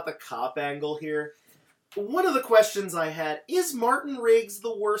lot about the cop angle here. One of the questions I had, is Martin Riggs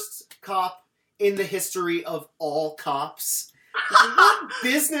the worst cop in the history of all cops? What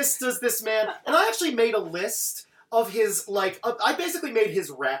business does this man... And I actually made a list of his, I basically made his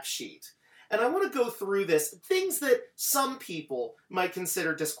rap sheet. And I want to go through this. Things that some people might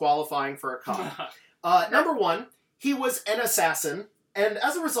consider disqualifying for a cop. Number 1, he was an assassin, and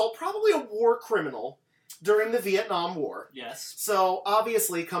as a result, probably a war criminal during the Vietnam War. Yes. So,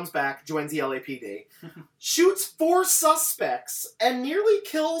 obviously, comes back, joins the LAPD, shoots 4 suspects, and nearly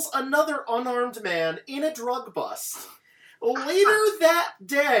kills another unarmed man in a drug bust. Later that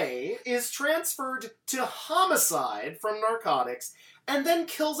day is transferred to homicide from narcotics, and then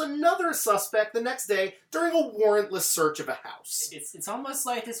kills another suspect the next day during a warrantless search of a house. It's almost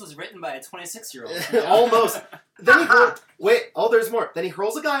like this was written by a 26-year-old. Almost. Then there's more. Then he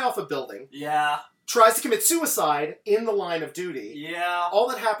hurls a guy off a building. Yeah. Tries to commit suicide in the line of duty. Yeah. All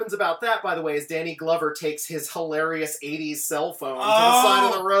that happens about that, by the way, is Danny Glover takes his hilarious 80s cell phone to the side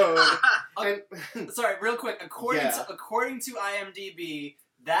of the road. Sorry, real quick. According to IMDb,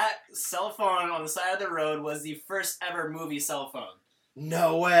 that cell phone on the side of the road was the first ever movie cell phone.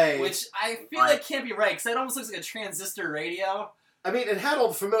 No way. Which I feel like can't be right, because that almost looks like a transistor radio. It had all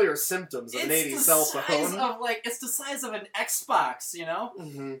the familiar symptoms of an 80s cell phone. It's the size of an Xbox, you know?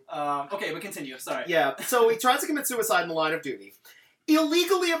 Mm-hmm. Okay, but continue, sorry. Yeah, so he tries to commit suicide in the line of duty,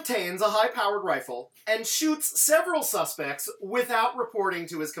 illegally obtains a high-powered rifle, and shoots several suspects without reporting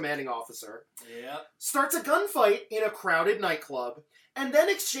to his commanding officer. Yep. Starts a gunfight in a crowded nightclub, and then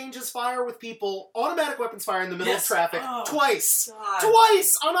exchanges fire with people, automatic weapons fire in the middle of traffic, twice. God.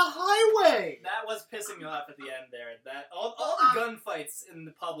 Twice on a highway! That was pissing me off at the end there. That all the gunfights in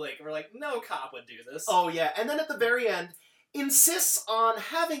the public were like, no cop would do this. Oh yeah, and then at the very end, insists on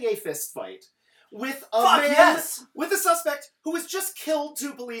having a fist fight with with a suspect who has just killed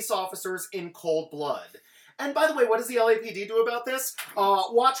 2 police officers in cold blood. And by the way, what does the LAPD do about this?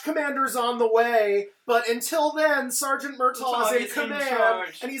 Watch Commander's on the way, but until then, Sergeant Murtaugh is in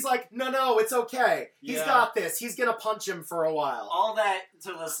command. And he's like, no, it's okay. He's got this. He's gonna punch him for a while. All that,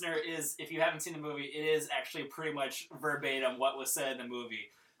 to the listener, is, if you haven't seen the movie, it is actually pretty much verbatim what was said in the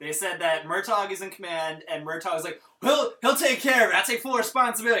movie. They said that Murtaugh is in command, and Murtaugh is like, he'll take care of it. I take full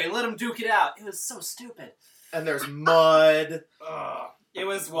responsibility. Let him duke it out. It was so stupid. And there's mud. It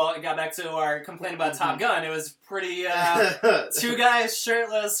was, it got back to our complaint about Top Gun. It was pretty, 2 guys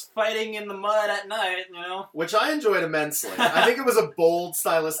shirtless fighting in the mud at night, you know? Which I enjoyed immensely. I think it was a bold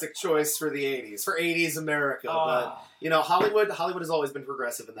stylistic choice for the 80s, for 80s America. But, Hollywood has always been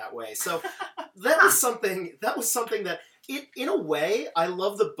progressive in that way. So that was something that, in a way, I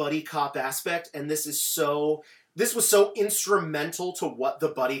love the buddy cop aspect, and this was so instrumental to what the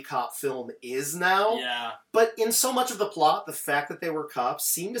buddy cop film is now. Yeah. But in so much of the plot, the fact that they were cops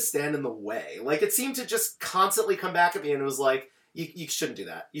seemed to stand in the way. It seemed to just constantly come back at me, and it was like, you shouldn't do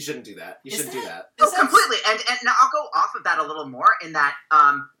that. You shouldn't do that. You shouldn't do that. Completely. And now I'll go off of that a little more in that,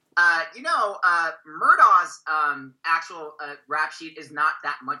 Murdaugh's actual rap sheet is not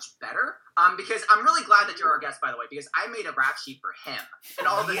that much better. Because I'm really glad that you're our guest, by the way, because I made a rap sheet for him. And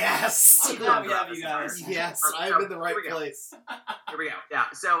all the Yes! I'm glad we have you guys. Yes, I'm in the right place. Here we go. Yeah.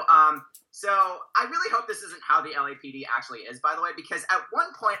 So I really hope this isn't how the LAPD actually is, by the way, because at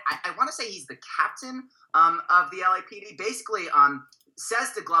one point, I want to say he's the captain of the LAPD, basically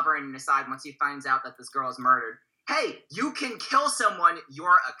says to Glover in an aside once he finds out that this girl is murdered, hey, you can kill someone, you're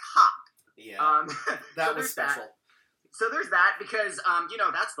a cop. Yeah, that was special. So there's that, because,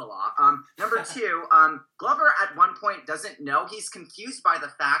 that's the law. Number 2, Glover at one point doesn't know. He's confused by the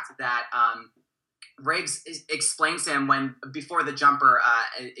fact that Riggs explains to him before the jumper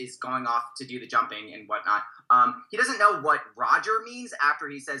is going off to do the jumping and whatnot, He doesn't know what Roger means after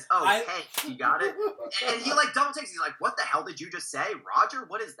he says, hey, you got it? And he like double takes. He's like, what the hell did you just say? Roger?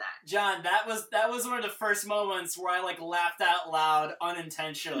 What is that? Jhaan, that was one of the first moments where I like laughed out loud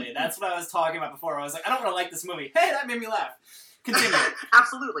unintentionally. That's what I was talking about before. I was like, I don't really like this movie. Hey, that made me laugh. Continue.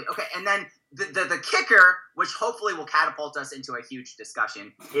 Absolutely. Okay, and then the kicker, which hopefully will catapult us into a huge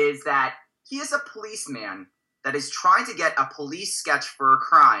discussion, is that he is a policeman that is trying to get a police sketch for a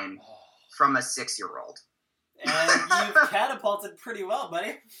crime from a 6-year-old. And you've catapulted pretty well,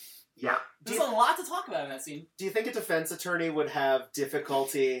 buddy. Yeah. There's a lot to talk about in that scene. Do you think a defense attorney would have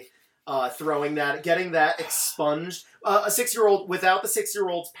difficulty getting that expunged? A 6-year-old without the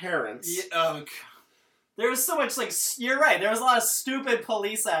 6-year-old's parents. Yeah, there was so much, like, you're right, there was a lot of stupid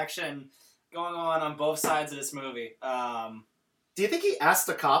police action going on both sides of this movie. Do you think he asked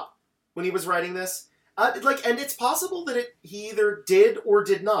a cop when he was writing this? And it's possible that he either did or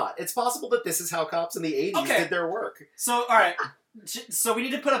did not. It's possible that this is how cops in the 80s did their work. So, all right. So we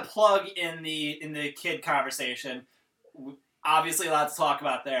need to put a plug in the kid conversation. Obviously, a lot to talk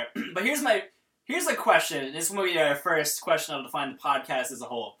about there. But here's a question. This will be our first question I'll define the podcast as a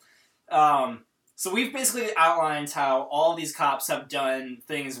whole. So we've basically outlined how all these cops have done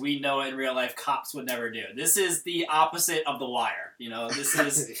things we know in real life cops would never do. This is the opposite of The Wire. This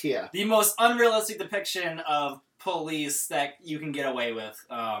is the most unrealistic depiction of police that you can get away with.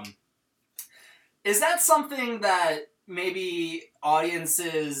 Is that something that maybe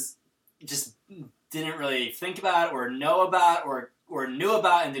audiences just didn't really think about or know about or knew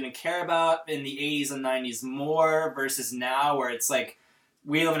about and didn't care about in the 80s and 90s more versus now where it's like,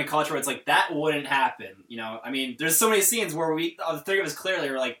 we live in a culture where it's like, that wouldn't happen, I mean, there's so many scenes where the three of us clearly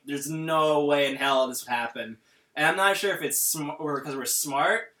are like, there's no way in hell this would happen. And I'm not sure if it's because we're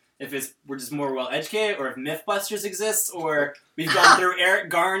smart, if we're just more well-educated, or if Mythbusters exists, or we've gone through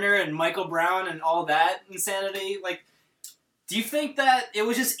Eric Garner and Michael Brown and all that insanity. Like, do you think that it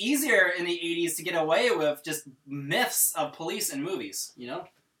was just easier in the 80s to get away with just myths of police in movies,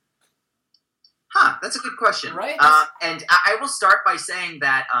 That's a good question. Right? And I will start by saying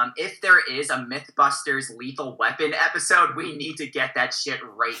that if there is a Mythbusters Lethal Weapon episode, we need to get that shit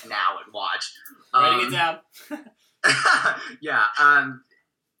right now and watch. Writing it down. Yeah.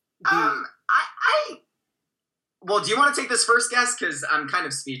 Well, do you want to take this first guess? Because I'm kind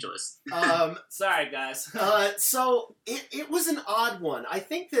of speechless. Sorry, guys. So it was an odd one. I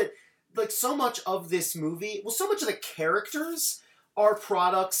think that like so much of this movie, so much of the characters are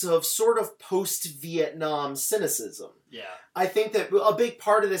products of sort of post-Vietnam cynicism. Yeah. I think that a big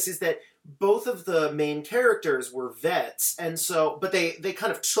part of this is that both of the main characters were vets, but they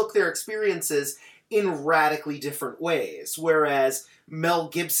kind of took their experiences in radically different ways, whereas Mel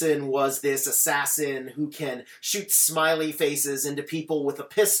Gibson was this assassin who can shoot smiley faces into people with a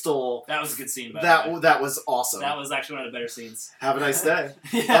pistol. That was a good scene, by the way. That was awesome. That was actually one of the better scenes. Have a nice day.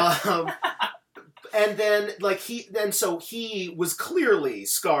 Yeah. And then, so he was clearly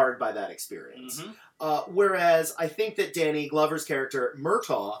scarred by that experience. Mm-hmm. Whereas I think that Danny Glover's character,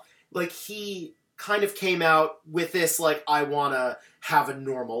 Murtaugh, he kind of came out with this, I want to have a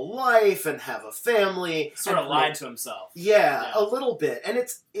normal life and have a family. Sort of lied to himself. Yeah, a little bit. And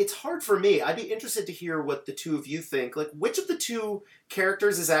it's hard for me. I'd be interested to hear what the two of you think. Which of the two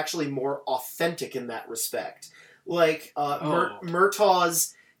characters is actually more authentic in that respect?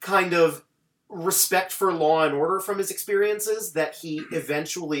 Murtaugh's kind of respect for law and order from his experiences that he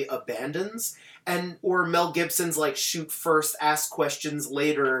eventually abandons, or Mel Gibson's shoot first, ask questions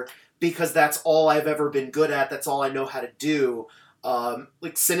later, because that's all I've ever been good at, that's all I know how to do.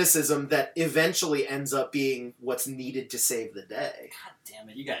 Cynicism that eventually ends up being what's needed to save the day. God damn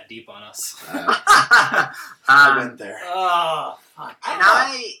it, you got deep on us. I went there. Oh, fuck.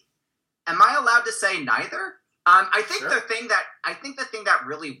 Am I allowed to say neither? I think Sure. the thing that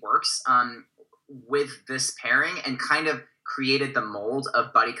really works with this pairing and kind of created the mold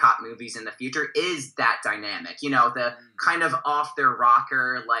of buddy cop movies in the future is that dynamic. The kind of off their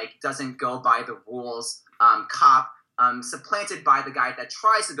rocker, doesn't go by the rules cop, supplanted by the guy that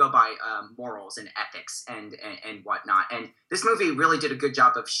tries to go by morals and ethics and whatnot. And this movie really did a good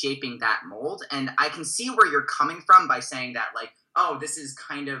job of shaping that mold. And I can see where you're coming from by saying that, this is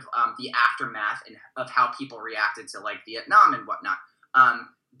kind of the aftermath of how people reacted to Vietnam and whatnot.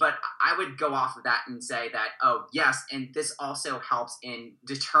 But I would go off of that and say that, oh, yes, and this also helps in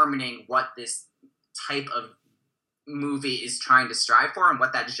determining what this type of movie is trying to strive for and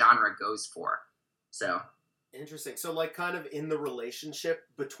what that genre goes for. So interesting. So, kind of in the relationship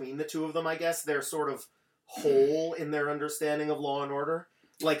between the two of them, I guess, they're sort of whole in their understanding of law and order.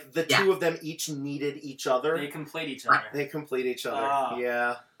 Two of them each needed each other. They complete each other. They complete each other.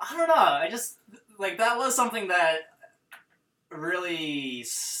 Yeah. I don't know. I just, like that was something that really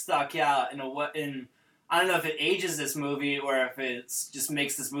stuck out in I don't know if it ages this movie or if it just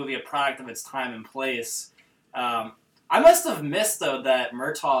makes this movie a product of its time and place. I must have missed, though, that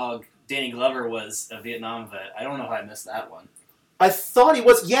Murtaugh, Danny Glover, was a Vietnam vet. I don't know how I missed that one. I thought he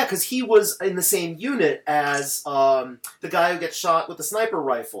was, yeah, because he was in the same unit as the guy who gets shot with the sniper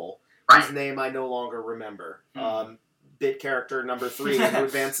rifle, whose name I no longer remember. Bit character number 3 who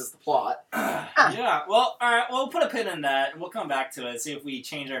advances the plot. Yeah, well, all right, we'll put a pin in that, and we'll come back to it, see if we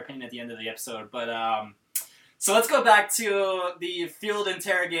change our opinion at the end of the episode. But, so let's go back to the field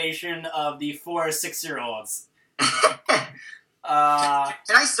interrogation of the 4 6-year-olds. Can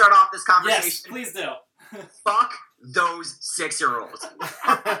I start off this conversation? Yes, please do. Fuck those 6-year-olds.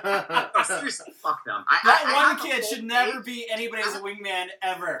 No, seriously, fuck them. That one kid should never be anybody's wingman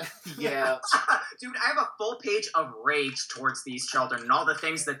ever. Yeah. Dude, I have a full page of rage towards these children and all the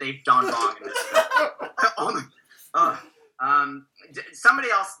things that they've done wrong in this film. Somebody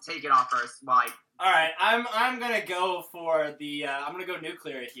else take it off first. Why? All right, I'm gonna go for the I'm gonna go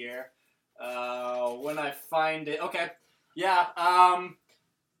nuclear here. When I find it, okay, yeah.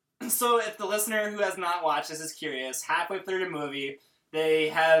 So if the listener who has not watched this is curious, halfway through the movie, they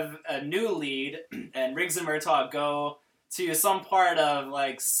have a new lead, and Riggs and Murtaugh go to some part of,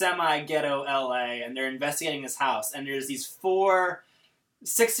 like, semi-ghetto LA, and they're investigating this house, and there's these 4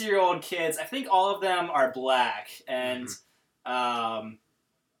 6-year-old kids, I think all of them are black, and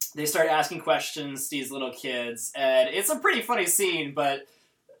they start asking questions to these little kids, and it's a pretty funny scene, but...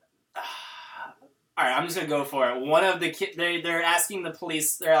 Alright, I'm just gonna go for it. One of the kids, they're asking the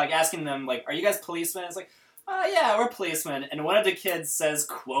police, they're like asking them, like, are you guys policemen? It's like, yeah, we're policemen. And one of the kids says,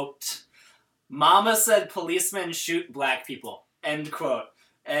 quote, "Mama said policemen shoot black people," end quote.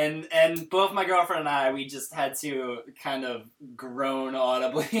 And both my girlfriend and I, we just had to kind of groan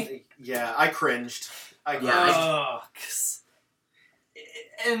audibly. Yeah, I cringed.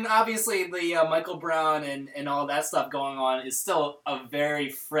 And obviously the Michael Brown and all that stuff going on is still a very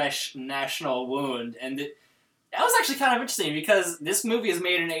fresh national wound. And that was actually kind of interesting because this movie is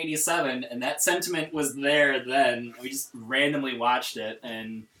made in 1987 and that sentiment was there then. We just randomly watched it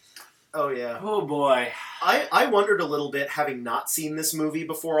and... Oh, yeah. Oh, boy. I wondered a little bit, having not seen this movie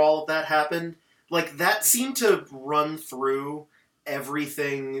before all of that happened, like, that seemed to run through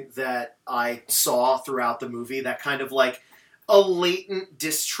everything that I saw throughout the movie, that kind of, like, a latent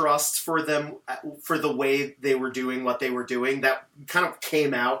distrust for them, for the way they were doing what they were doing, that kind of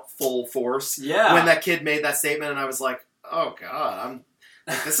came out full force. Yeah. When that kid made that statement, and I was like, oh, God,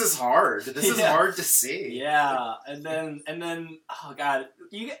 this is hard. This is hard to see. Yeah. And then, oh, God,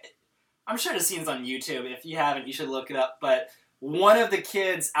 I'm sure the scene's on YouTube. If you haven't, you should look it up. But one of the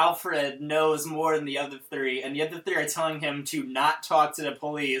kids, Alfred, knows more than the other 3, and the other 3 are telling him to not talk to the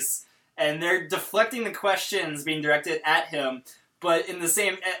police, and they're deflecting the questions being directed at him. But at the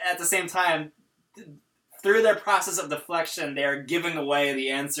same time, through their process of deflection, they are giving away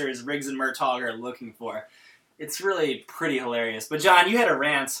the answers Riggs and Murtaugh are looking for. It's really pretty hilarious. But Jhaan, you had a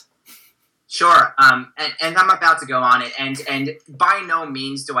rant. Sure, and I'm about to go on it, and by no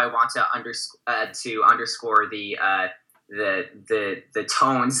means do I want to underscore the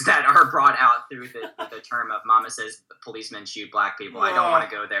tones that are brought out through the term of "Mama says policemen shoot black people." I don't want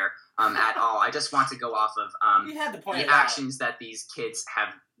to go there at all. I just want to go off of the actions that these kids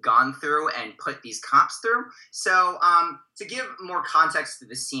have gone through and put these cops through. So to give more context to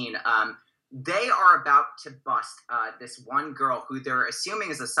the scene. They are about to bust this one girl who they're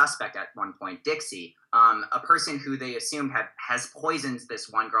assuming is a suspect at one point, Dixie, a person who they assumed has poisoned this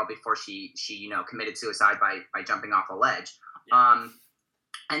one girl before she committed suicide by jumping off a ledge.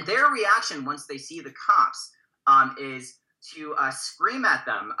 And their reaction once they see the cops is to scream at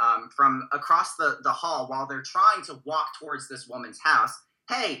them from across the hall while they're trying to walk towards this woman's house.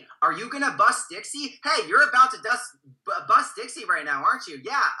 Hey, are you going to bust Dixie? Hey, you're about to bust Dixie right now, aren't you?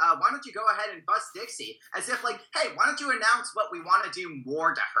 Yeah, why don't you go ahead and bust Dixie? As if like, hey, why don't you announce what we want to do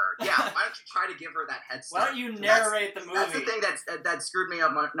more to her? Yeah, why don't you try to give her that head start? Why don't you narrate the movie? That's the thing that screwed me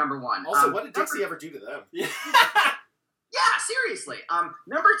up, number 1. Also, what did Dixie ever do to them? Yeah, seriously.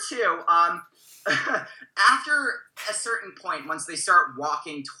 Number 2, after a certain point, once they start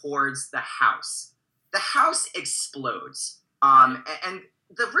walking towards the house explodes. And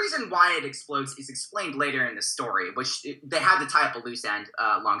the reason why it explodes is explained later in the story, which they had to tie up a loose end,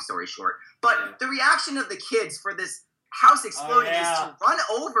 long story short. But the reaction of the kids for this house exploding is to run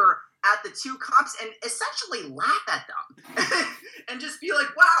over at the 2 cops and essentially laugh at them. And just be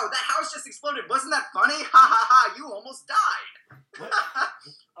like, wow, that house just exploded. Wasn't that funny? Ha ha ha, you almost died.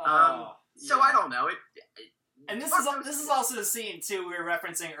 So I don't know. And this is also the scene, too, we were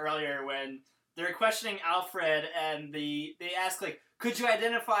referencing earlier when they're questioning Alfred, and they ask, like, could you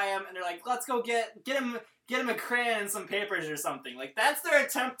identify him? And they're like, let's go get him a crayon and some papers or something. Like, that's their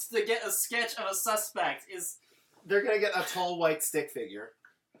attempt to get a sketch of a suspect. They're gonna get a tall white stick figure.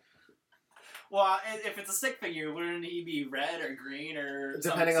 Well, if it's a stick figure, wouldn't he be red or green or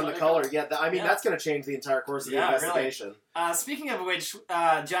depending on the color? Yeah, that's going to change the entire course of the investigation. Really. Speaking of which,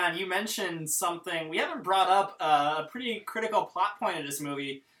 John, you mentioned something we haven't brought up, a pretty critical plot point of this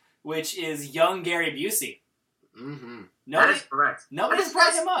movie, which is young Gary Busey. Mm-hmm. That is correct. Nobody's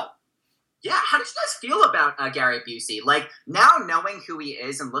brought him up. Yeah, how did you guys feel about Gary Busey? Like, now knowing who he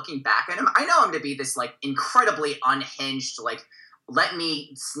is and looking back at him, I know him to be this, like, incredibly unhinged, like, let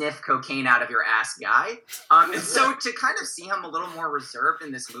me sniff cocaine out of your ass guy. And so to kind of see him a little more reserved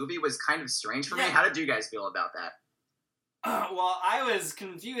in this movie was kind of strange for me. How did you guys feel about that? Well, I was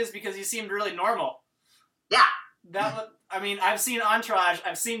confused because he seemed really normal. Yeah. I've seen Entourage.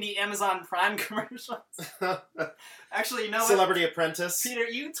 I've seen the Amazon Prime commercials. Actually, you know Celebrity Apprentice. Peter,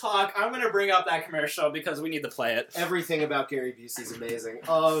 you talk. I'm going to bring up that commercial because we need to play it. Everything about Gary Busey is amazing.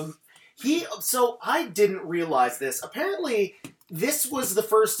 So I didn't realize this. Apparently, this was the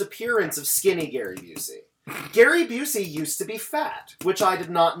first appearance of skinny Gary Busey. Gary Busey used to be fat, which I did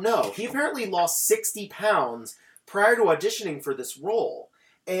not know. He apparently lost 60 pounds prior to auditioning for this role.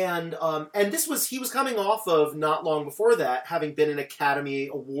 And he was coming off of, not long before that, having been an Academy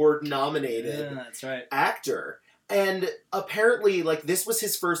Award nominated actor. And apparently, like, this was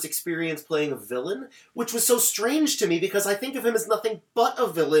his first experience playing a villain, which was so strange to me because I think of him as nothing but a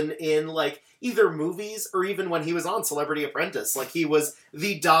villain in, like, either movies or even when he was on Celebrity Apprentice. Like, he was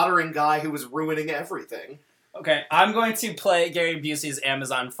the doddering guy who was ruining everything. Okay, I'm going to play Gary Busey's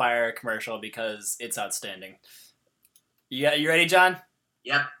Amazon Fire commercial because it's outstanding. You ready, John?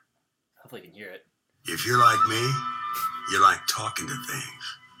 Yep. Hopefully you can hear it. If you're like me, you like talking to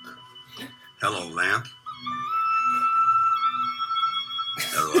things. Hello, lamp.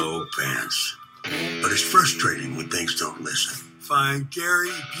 Hello, pants. But it's frustrating when things don't listen. Find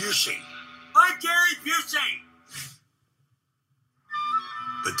Gary Busey. Find Gary Busey!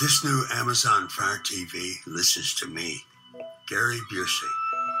 But this new Amazon Fire TV listens to me, Gary Busey.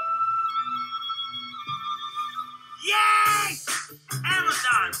 Yay!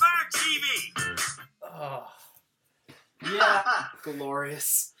 Amazon Fire TV! Oh. Yeah.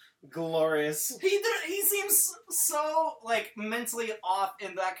 Glorious. Glorious. He seems so, like, mentally off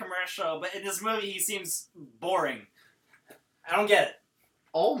in that commercial, but in this movie he seems boring. I don't get it.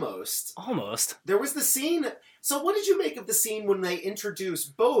 Almost. There was the scene... So what did you make of the scene when they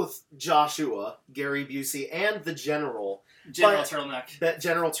introduced both Joshua, Gary Busey, and the General? General Turtleneck.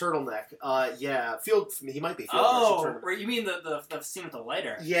 General Turtleneck. Yeah. He might be Field Marshal Turtleneck. You mean the scene with the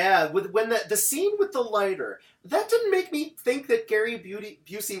lighter? Yeah, when the scene with the lighter, that didn't make me think that Gary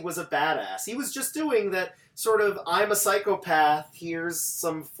Busey was a badass. He was just doing that sort of, I'm a psychopath, here's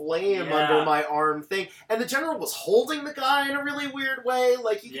some flame under my arm thing. And the General was holding the guy in a really weird way,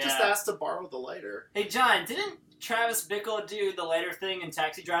 like he just asked to borrow the lighter. Hey, John, didn't Travis Bickle do the lighter thing in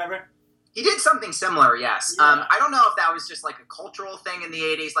Taxi Driver? He did something similar, yes. Yeah. I don't know if that was just like a cultural thing in the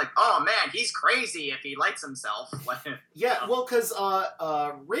 80s, like, oh man, he's crazy if he lights himself. Well, because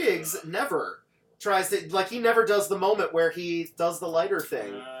Riggs never tries to, like, he never does the moment where he does the lighter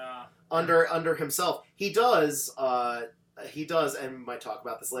thing under himself. He does, and we might talk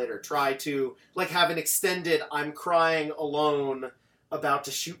about this later, try to, like, have an extended, I'm crying alone, about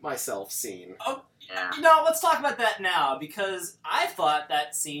to shoot myself scene. Oh, yeah. Let's talk about that now, because I thought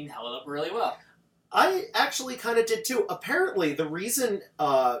that scene held up really well. I actually kind of did too. Apparently, the reason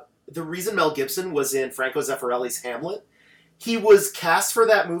Mel Gibson was in Franco Zeffirelli's Hamlet, he was cast for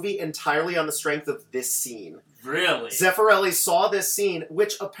that movie entirely on the strength of this scene. Really? Zeffirelli saw this scene,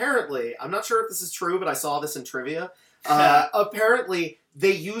 which apparently, I'm not sure if this is true, but I saw this in trivia. Apparently,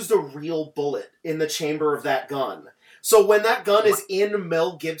 they used a real bullet in the chamber of that gun. So when that gun is in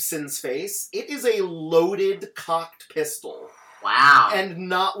Mel Gibson's face, it is a loaded, cocked pistol. Wow. And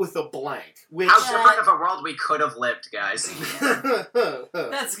not with a blank. Which, how different of a world we could have lived, guys.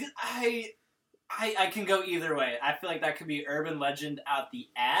 That's good. I can go either way. I feel like that could be urban legend out the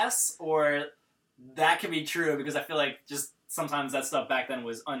ass, or that could be true, because I feel like just sometimes that stuff back then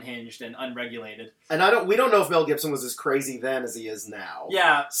was unhinged and unregulated. And we don't know if Mel Gibson was as crazy then as he is now.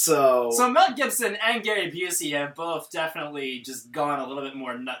 Yeah. So Mel Gibson and Gary Busey have both definitely just gone a little bit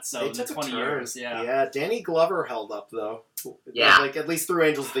more nutso in the 20 years. Yeah. Yeah. Danny Glover held up though. Yeah. Like at least through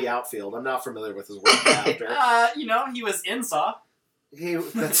Angels of the Outfield. I'm not familiar with his work after. He was in Saw.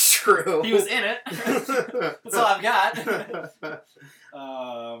 That's true. He was in it. That's all I've got.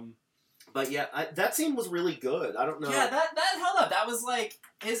 But yeah, that scene was really good. I don't know. Yeah, that held up. That was like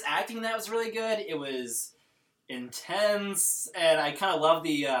his acting. That was really good. It was intense, and I kind of love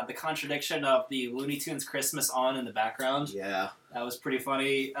the contradiction of the Looney Tunes Christmas on in the background. Yeah, that was pretty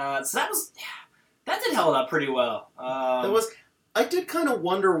funny. So that did hold up pretty well. I did kind of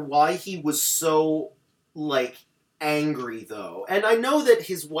wonder why he was so like angry though, and I know that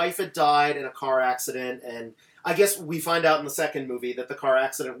his wife had died in a car accident, and I guess we find out in the second movie that the car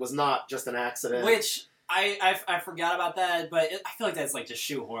accident was not just an accident. Which I forgot about that, but I feel like that's like just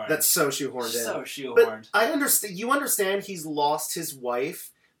shoehorned. That's so shoehorned in. So shoehorned. But I understand. You understand he's lost his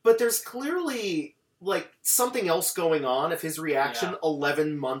wife, but there's clearly like something else going on. If his reaction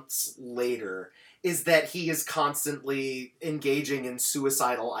 11 months later is that he is constantly engaging in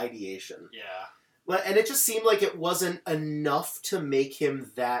suicidal ideation. Yeah. And it just seemed like it wasn't enough to make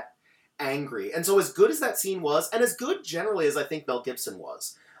him that angry. And so as good as that scene was, and as good generally as I think Mel Gibson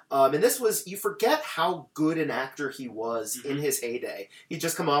was, and this was, you forget how good an actor he was in his heyday. He'd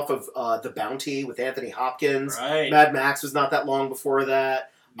just come off of The Bounty with Anthony Hopkins. Right. Mad Max was not that long before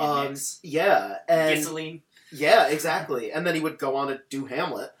that. Yeah. And Gasoline. Yeah, exactly. And then he would go on to do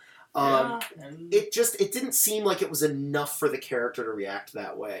Hamlet. It didn't seem like it was enough for the character to react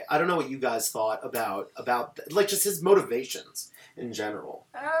that way. I don't know what you guys thought about like just his motivations in general.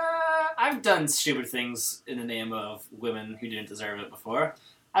 I've done stupid things in the name of women who didn't deserve it before.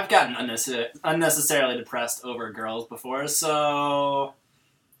 I've gotten unnecessarily depressed over girls before, so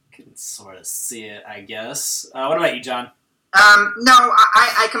I can sort of see it, I guess. What about you, John? No,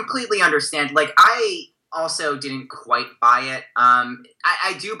 I completely understand. Like, I also didn't quite buy it.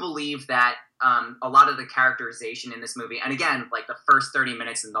 I do believe that a lot of the characterization in this movie, and again, like the first 30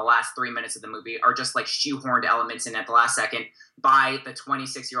 minutes and the last 3 minutes of the movie are just like shoehorned elements in at the last second by the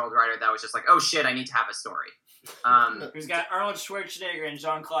 26-year-old writer that was just like, oh shit, I need to have a story. Who's got Arnold Schwarzenegger and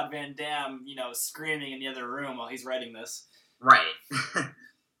Jean-Claude Van Damme, screaming in the other room while he's writing this. Right.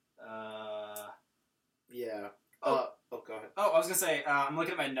 Yeah. Go ahead. I was going to say, I'm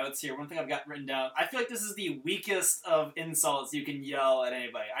looking at my notes here. One thing I've got written down. I feel like this is the weakest of insults you can yell at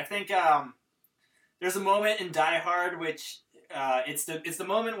anybody. I think there's a moment in Die Hard which it's the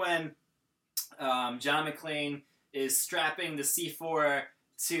moment when John McClane is strapping the C4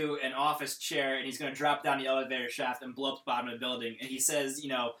 to an office chair, and he's going to drop down the elevator shaft and blow up the bottom of the building. And he says,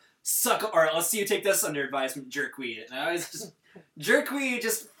 suck, or let's see you take this under advisement, jerkweed. And I was just, jerkweed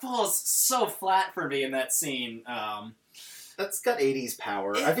just falls so flat for me in that scene. That's got 80s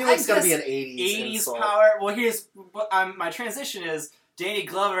power. I feel like it's got to be an 80s insult. Power. Well, here's my transition is Danny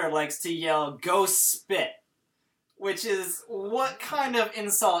Glover likes to yell, "Go spit," which is, what kind of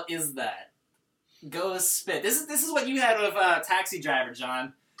insult is that? Go spit. This is what you had with Taxi Driver,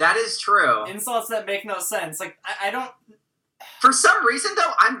 John. That is true. Insults that make no sense. Like, I don't... For some reason,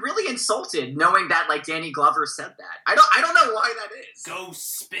 though, I'm really insulted knowing that, like, Danny Glover said that. I don't know why that is. Go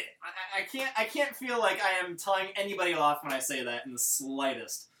spit. I can't feel like I am telling anybody off when I say that in the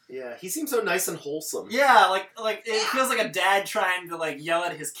slightest. Yeah, he seems so nice and wholesome. Yeah, like it feels like a dad trying to, like, yell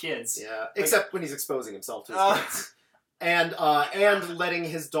at his kids. Yeah, except when he's exposing himself to his kids. And letting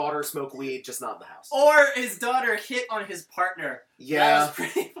his daughter smoke weed, just not in the house. Or his daughter hit on his partner. Yeah. That was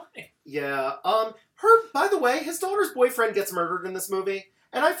pretty funny. Yeah. By the way, his daughter's boyfriend gets murdered in this movie,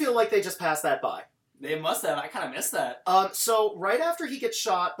 and I feel like they just passed that by. They must have. I kind of missed that. So right after he gets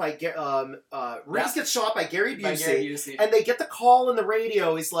shot by Reese gets shot by Gary Busey, and they get the call in the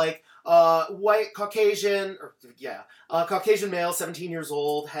radio. He's like, white Caucasian male, 17 years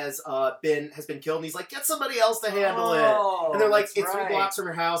old, has been killed, and he's like, get somebody else to handle it. And they're like, it's 3 blocks from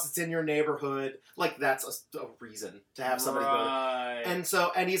your house, it's in your neighborhood. Like, that's a reason to have somebody go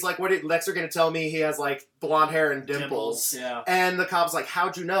there. And he's like, what? Lexer gonna tell me he has like blonde hair and dimples. Yeah. And the cop's like,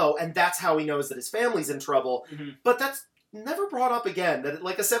 how'd you know? And that's how he knows that his family's in trouble. Mm-hmm. But that's never brought up again. That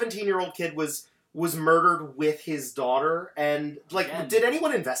like a 17-year-old kid was murdered with his daughter, and like, did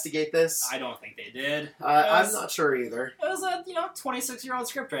anyone investigate this? I don't think they did. I'm not sure either. It was a 26-year-old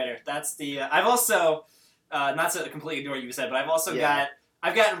scriptwriter. That's the. I've also not to completely ignore what you said, but I've also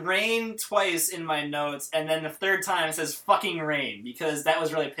I've got rain twice in my notes, and then the third time it says fucking rain, because that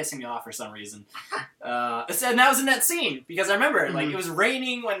was really pissing me off for some reason. And that was in that scene, because I remember like it was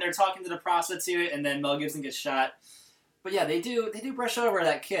raining when they're talking to the prostitute, and then Mel Gibson gets shot. But yeah, they do brush over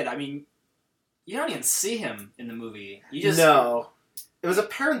that kid. I mean, you don't even see him in the movie. You just no. It was a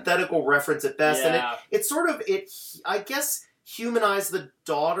parenthetical reference at best, and it sort of I guess humanized the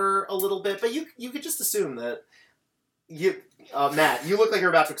daughter a little bit, but you could just assume that Matt, you look like you're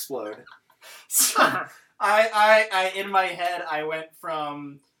about to explode. I in my head I went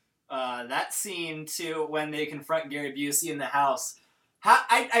from that scene to when they confront Gary Busey in the house.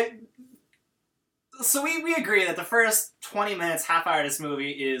 So we agree that the first 20 minutes, half hour of this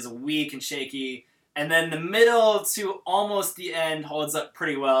movie is weak and shaky, and then the middle to almost the end holds up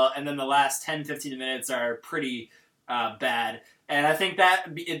pretty well, and then the last 10-15 minutes are pretty bad. And I think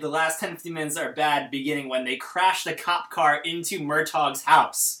that the last 10-15 minutes are bad beginning when they crash the cop car into Murtaugh's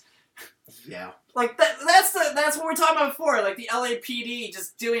house. Yeah. Like, that's what we were talking about before, like the LAPD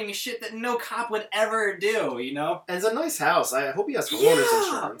just doing shit that no cop would ever do, you know? And it's a nice house. I hope he has homeowner's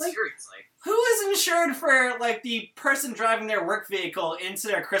insurance. Like, seriously. Who is insured for, like, the person driving their work vehicle into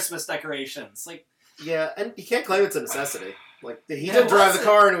their Christmas decorations? Like, yeah, and he can't claim it's a necessity. Like, he didn't drive the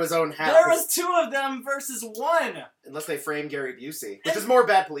car into his own house. There was 2 of them versus 1! Unless they frame Gary Busey, which is more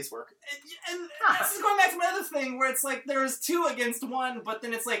bad police work. And this is going back to my other thing, where it's like, there was 2 against 1, but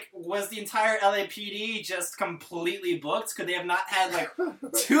then it's like, was the entire LAPD just completely booked? Could they have not had, like,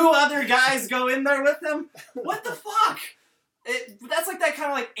 2 other guys go in there with them? What the fuck? That's like that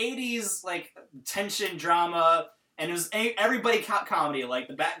kind of, like, 80s, like, tension drama, and it was everybody cop comedy. Like,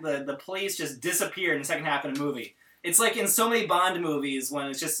 the police just disappeared in the second half of the movie. It's like in so many Bond movies when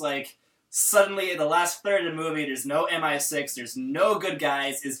it's just like, suddenly, the last third of the movie, there's no MI6, there's no good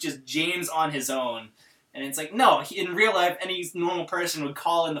guys, it's just James on his own. And it's like, no, in real life, any normal person would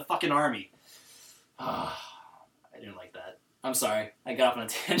call in the fucking army. I didn't like that. I'm sorry, I got off on a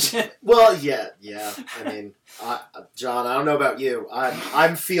tangent. Well, yeah. I mean, Jhaan, I don't know about you.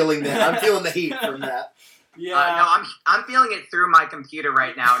 I'm feeling that. I'm feeling the heat from that. Yeah. No, I'm feeling it through my computer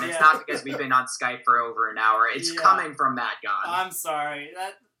right now, and it's not because we've been on Skype for over an hour. It's coming from that, Jhaan. I'm sorry.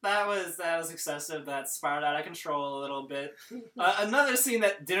 That was excessive. That spiraled out of control a little bit. Another scene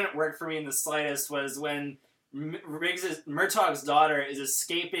that didn't work for me in the slightest was when Murtaugh's daughter is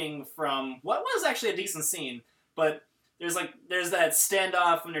escaping from what was actually a decent scene, but there's that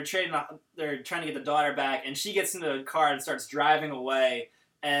standoff when they're trying to get the daughter back, and she gets into the car and starts driving away.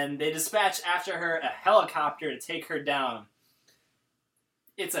 And they dispatch after her a helicopter to take her down.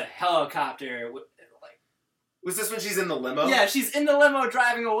 It's a helicopter. Was this when she's in the limo? Yeah, she's in the limo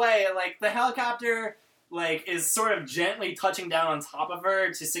driving away. Like, the helicopter, like, is sort of gently touching down on top of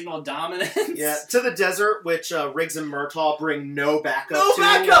her to signal dominance. Yeah, to the desert, which Riggs and Murtaugh bring no backup No to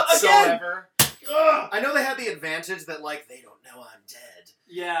backup whatsoever. Ugh. I know they had the advantage that, like, they don't know I'm dead.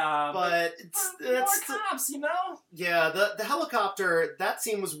 Yeah, but more cops, you know? Yeah, the helicopter, that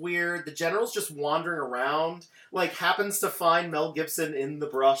scene was weird. The general's just wandering around, like, happens to find Mel Gibson in the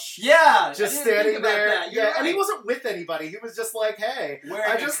brush. Yeah! Just standing there. Yeah, right. And he wasn't with anybody. He was just like, hey.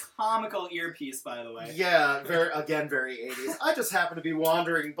 Wearing a comical earpiece, by the way. Yeah, very 80s. I just happen to be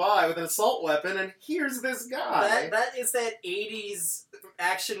wandering by with an assault weapon, and here's this guy. That is that 80s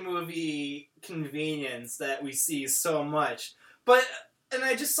action movie convenience that we see so much. But... And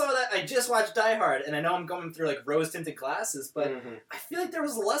I just saw that, I just watched Die Hard, and I know I'm going through, like, rose-tinted glasses, but I feel like there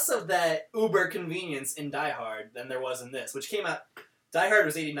was less of that uber convenience in Die Hard than there was in this, which came out, Die Hard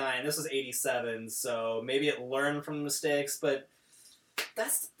was 89, this was 87, so maybe it learned from mistakes, but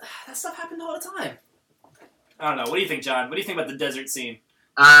that stuff happened all the time. I don't know, what do you think, Jhaan? What do you think about the desert scene?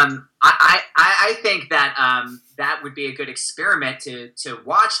 I think that that would be a good experiment to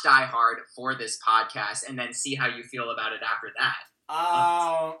watch Die Hard for this podcast, and then see how you feel about it after that.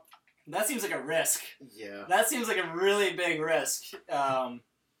 That seems like a risk. Yeah. That seems like a really big risk.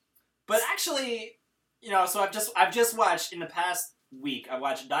 But actually, you know, so I've just watched in the past week. I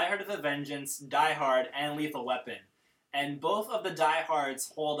watched Die Hard with a Vengeance, Die Hard, and Lethal Weapon, and both of the Die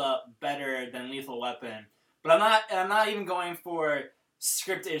Hards hold up better than Lethal Weapon. But I'm not even going for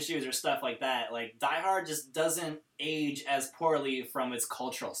script issues or stuff like that. Like, Die Hard just doesn't age as poorly from its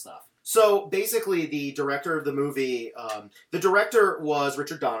cultural stuff. So, basically, the director of the movie, the director was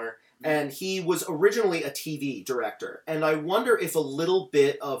Richard Donner, and he was originally a TV director. And I wonder if a little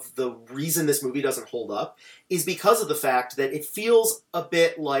bit of the reason this movie doesn't hold up is because of the fact that it feels a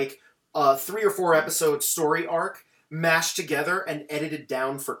bit like a 3 or 4 episode story arc mashed together and edited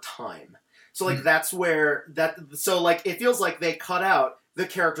down for time. So, like, that's where it feels like they cut out the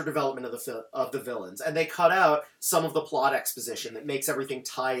character development of the villains, and they cut out some of the plot exposition that makes everything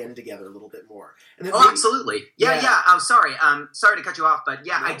tie in together a little bit more. And absolutely. Yeah. Oh, sorry. Sorry to cut you off, but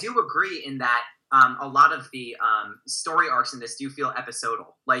yeah, no. I do agree in that a lot of the story arcs in this do feel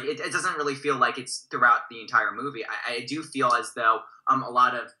episodal. Like, it doesn't really feel like it's throughout the entire movie. I do feel as though a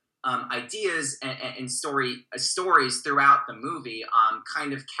lot of ideas and stories throughout the movie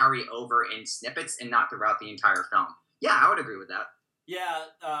kind of carry over in snippets and not throughout the entire film. Yeah, I would agree with that.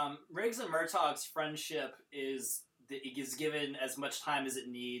 Yeah, Riggs and Murtaugh's friendship is given as much time as it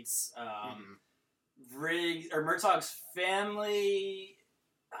needs. Murtaugh's family,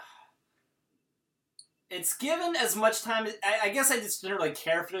 it's given as much time. I guess I just didn't really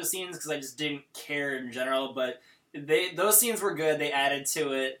care for those scenes because I just didn't care in general. But those scenes were good. They added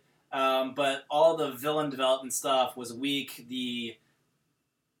to it. But all the villain development stuff was weak. The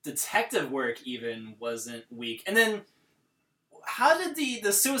detective work even wasn't weak. And then, how did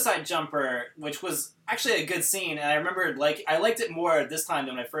the suicide jumper, which was actually a good scene, and I remember I liked it more this time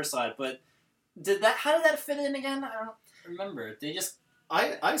than when I first saw it. But how did that fit in again? I don't remember. They just.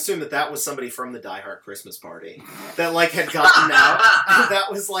 I assume that was somebody from the Die Hard Christmas party that had gotten out.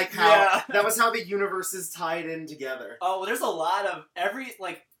 That was how that was how the universes tied in together. Oh, well, there's a lot of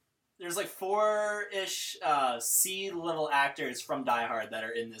there's 4-ish C-level actors from Die Hard that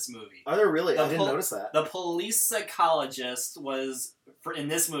are in this movie. Are there really? I didn't notice that. The police psychologist was in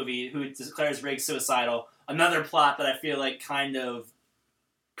this movie who declares Riggs suicidal. Another plot that I feel like kind of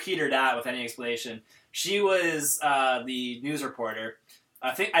petered out with any explanation. She was the news reporter.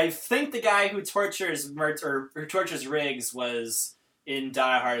 I think the guy who tortures Riggs was in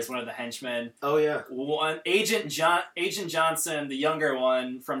Die Hard as one of the henchmen. Oh yeah. Agent Johnson, the younger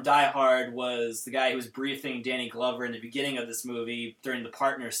one from Die Hard, was the guy who was briefing Danny Glover in the beginning of this movie during the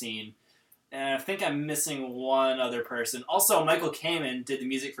partner scene. And I think I'm missing one other person. Also, Michael Kamen did the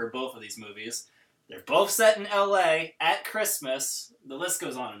music for both of these movies. They're both set in L.A. at Christmas. The list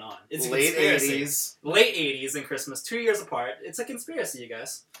goes on and on. It's a late conspiracy. 80s. Late 80s and Christmas, 2 years apart. It's a conspiracy, you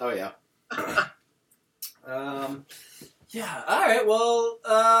guys. Oh, yeah. Yeah, alright, well,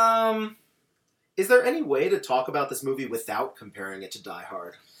 Is there any way to talk about this movie without comparing it to Die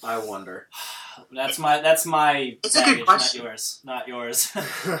Hard? I wonder. That's my it's a good question. Not yours.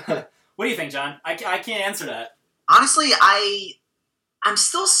 What do you think, John? I can't answer that. Honestly, I'm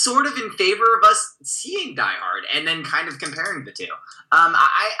still sort of in favor of us seeing Die Hard and then kind of comparing the two. I'm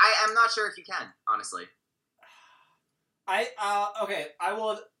not sure if you can, honestly. Okay, I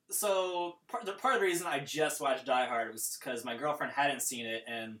will. So part of the reason I just watched Die Hard was because my girlfriend hadn't seen it,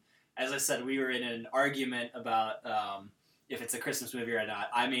 and as I said, we were in an argument about if it's a Christmas movie or not.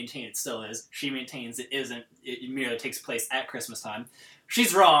 I maintain it still is. She maintains it isn't. It merely takes place at Christmas time.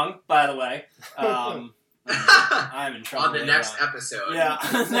 She's wrong, by the way. I'm in trouble. On the next episode. Yeah,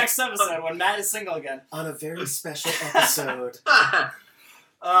 next episode when Matt is single again. On a very special episode.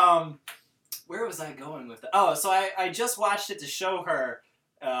 Where was I going with that? Oh, so I just watched it to show her,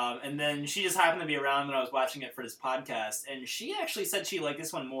 and then she just happened to be around when I was watching it for this podcast, and she actually said she liked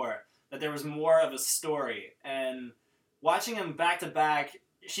this one more, that there was more of a story, and watching them back to back,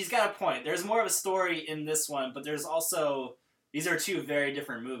 she's got a point. There's more of a story in this one, but there's also, these are two very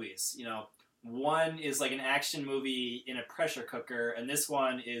different movies, you know. One is like an action movie in a pressure cooker, and this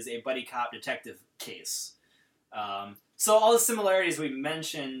one is a buddy cop detective case. So all the similarities we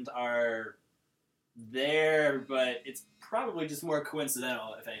mentioned are there, but it's probably just more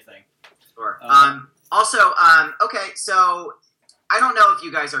coincidental, if anything. Sure. Okay, so I don't know if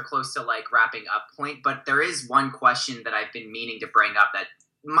you guys are close to wrapping up point, but there is one question that I've been meaning to bring up that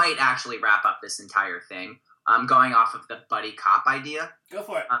might actually wrap up this entire thing. Going off of the buddy cop idea. Go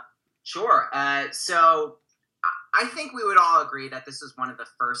for it. Sure. So I think we would all agree that this is one of the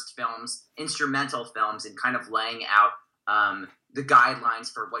first instrumental films in kind of laying out the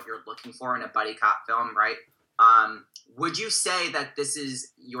guidelines for what you're looking for in a buddy cop film, right? Would you say that this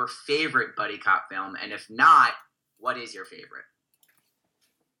is your favorite buddy cop film? And if not, what is your favorite?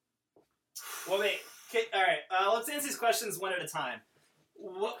 Well, wait. Okay, all right. Let's answer these questions one at a time.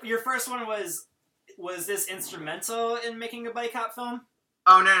 Your first one was this instrumental in making a buddy cop film?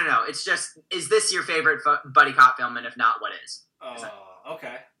 Oh, no. It's just, is this your favorite buddy cop film? And if not, what is? Oh,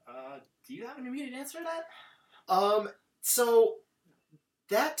 okay. Do you have an immediate answer to that? So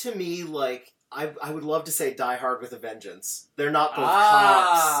that to me, I would love to say Die Hard with a Vengeance. They're not both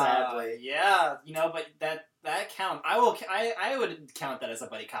cops, sadly. Yeah, but that counts. I would count that as a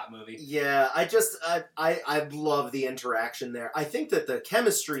buddy cop movie. Yeah, I love the interaction there. I think that the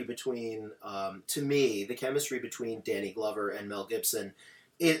chemistry between, to me, the chemistry between Danny Glover and Mel Gibson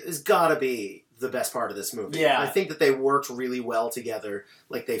is gotta be the best part of this movie. Yeah. I think that they worked really well together.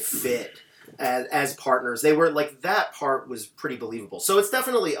 They fit as partners. They were, that part was pretty believable. So it's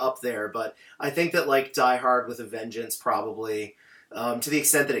definitely up there, but I think that, Die Hard with a Vengeance probably, to the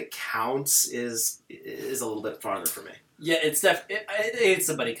extent that it counts, is a little bit farther for me. Yeah, it's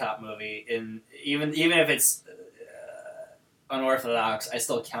a buddy cop movie, and even if it's unorthodox, I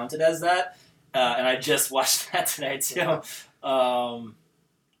still count it as that. And I just watched that today too.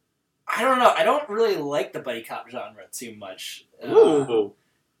 I don't know. I don't really like the buddy cop genre too much. Ooh.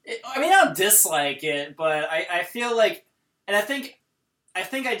 I don't dislike it, but I feel like, and I think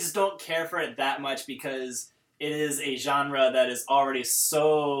I just don't care for it that much because it is a genre that is already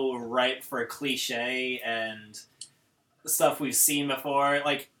so ripe for cliche and stuff we've seen before.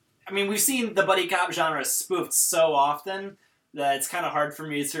 Like, I mean, we've seen the buddy cop genre spoofed so often that it's kind of hard for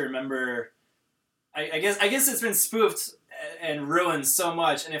me to remember. I guess it's been spoofed and ruined so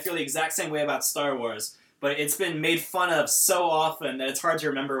much, and I feel the exact same way about Star Wars. But it's been made fun of so often that it's hard to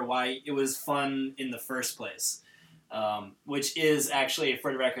remember why it was fun in the first place. Which is actually,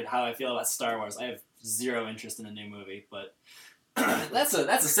 for the record, how I feel about Star Wars. I have zero interest in a new movie, but that's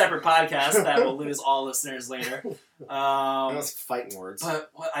a separate podcast that will lose all listeners later. Those fighting words. But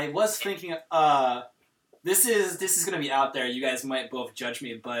what I was thinking, this is going to be out there. You guys might both judge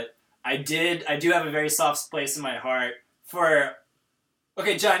me, but I do have a very soft place in my heart for.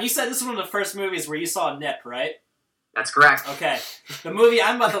 Okay, John, you said this was one of the first movies where you saw Nip, right? That's correct. Okay, the movie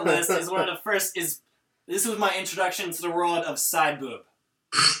I'm about to list is one of the first. This was my introduction to the world of side boob.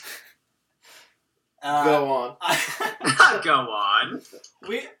 Go on. Go on.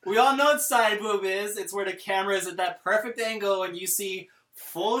 We all know what side boob is. It's where the camera is at that perfect angle and you see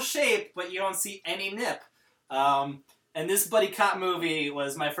full shape, but you don't see any nip. And this buddy cop movie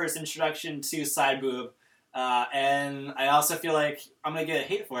was my first introduction to side boob. And I also feel like I'm going to get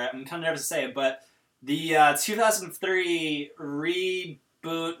hate for it. I'm kind of nervous to say it, but the 2003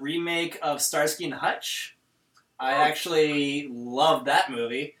 remake of Starsky and Hutch, I actually love that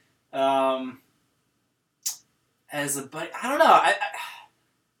movie. As a buddy, I don't know.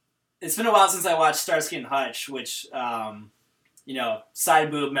 It's been a while since I watched Starsky and Hutch, which,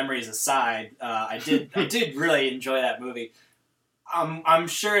 side boob memories aside, I did really enjoy that movie. I'm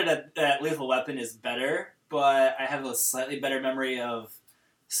sure that Lethal Weapon is better, but I have a slightly better memory of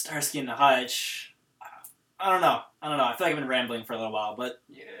Starsky and Hutch. I don't know. I feel like I've been rambling for a little while, but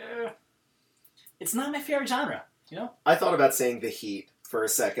yeah, it's not my favorite genre. You know. I thought about saying The Heat for a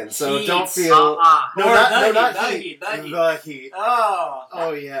second, so Heat. don't feel. Not Heat. The Heat.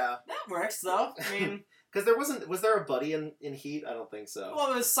 Oh, yeah. That works though. I mean. Because was there a buddy in Heat? I don't think so.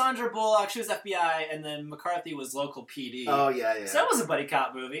 Well, it was Sandra Bullock, she was FBI, and then McCarthy was local PD. Oh, yeah. So that was a buddy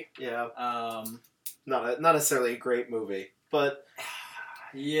cop movie. Yeah. Not necessarily a great movie, but...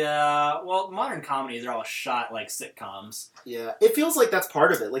 Yeah, well, modern comedies are all shot like sitcoms. Yeah, it feels like that's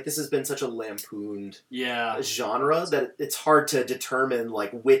part of it. Like, this has been such a lampooned genre that it's hard to determine,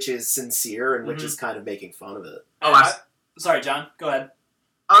 like, which is sincere and which is kind of making fun of it. Sorry, John, go ahead.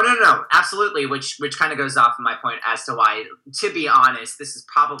 Oh, no, absolutely, which kind of goes off of my point as to why, to be honest, this is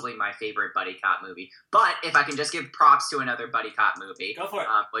probably my favorite buddy cop movie. But if I can just give props to another buddy cop movie, go for it.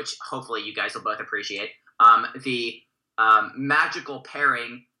 Which hopefully you guys will both appreciate, the magical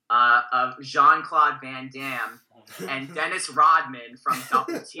pairing of Jean-Claude Van Damme and Dennis Rodman from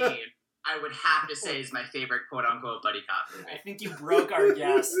Double Team, I would have to say is my favorite quote-unquote buddy cop movie. I think you broke our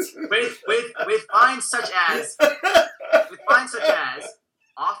guest. With lines such as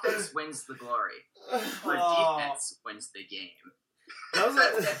offense wins the glory, or defense wins the game.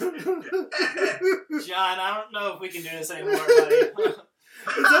 John, I don't know if we can do this anymore, buddy.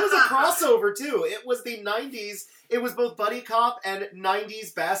 That was a crossover, too. It was the 90s. It was both buddy cop and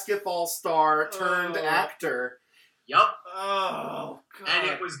 90s basketball star turned actor. Yup. Oh, God. And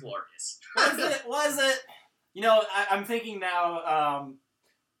it was glorious. Was it? You know, I'm thinking now,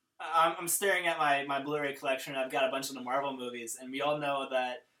 I'm staring at my Blu-ray collection, and I've got a bunch of the Marvel movies, and we all know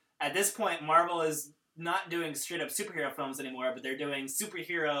that at this point, Marvel is not doing straight-up superhero films anymore, but they're doing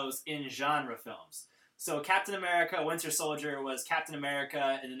superheroes in genre films. So Captain America, Winter Soldier was Captain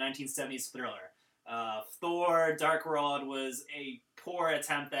America in the 1970s thriller. Thor, Dark World was a poor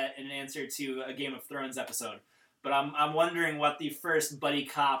attempt at an answer to a Game of Thrones episode. But I'm wondering what the first buddy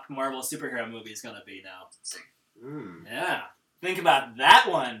cop Marvel superhero movie is going to be now. Yeah. Think about that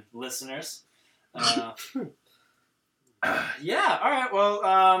one, listeners. Yeah, alright, well,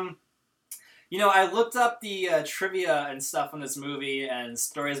 I looked up the trivia and stuff on this movie and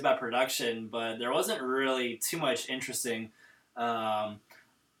stories about production, but there wasn't really too much interesting. I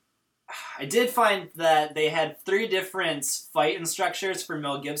did find that they had 3 different fight instructors for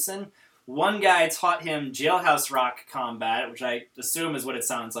Mel Gibson. One guy taught him jailhouse rock combat, which I assume is what it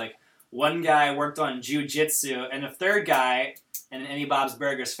sounds like. One guy worked on jiu-jitsu, and the third guy, and any Bob's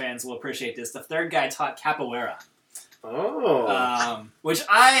Burgers fans will appreciate this, the third guy taught capoeira. Oh. Which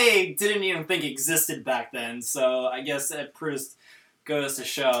I didn't even think existed back then, so I guess it goes to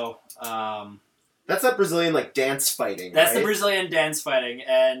show. That's that Brazilian, dance fighting, That's right? the Brazilian dance fighting,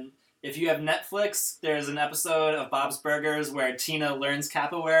 and if you have Netflix, there's an episode of Bob's Burgers where Tina learns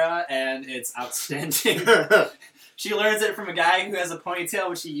capoeira, and it's outstanding. She learns it from a guy who has a ponytail,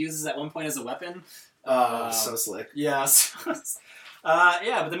 which he uses at one point as a weapon. So slick. Yeah.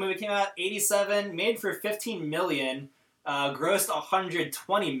 But the movie came out 87, made for $15 million, grossed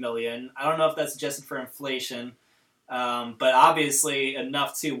 $120 million. I don't know if that's adjusted for inflation, but obviously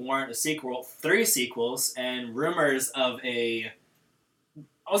enough to warrant a sequel, 3 sequels, and rumors of I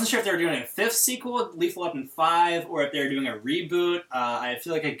wasn't sure if they were doing a 5th sequel, Lethal Weapon 5, or if they were doing a reboot. I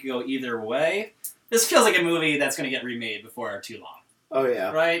feel like it could go either way. This feels like a movie that's going to get remade before too long. Oh,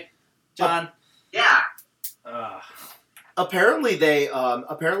 yeah. Right, John? Yeah. Apparently they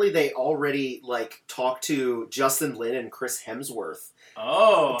already talked to Justin Lin and Chris Hemsworth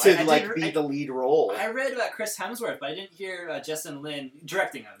to be the lead role. I read about Chris Hemsworth, but I didn't hear Justin Lin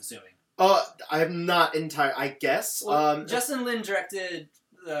directing, I'm assuming. I'm not entirely. I guess. Justin Lin directed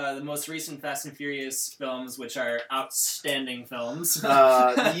the most recent Fast and Furious films, which are outstanding films.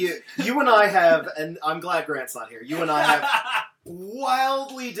 You and I have, and I'm glad Grant's not here. You and I have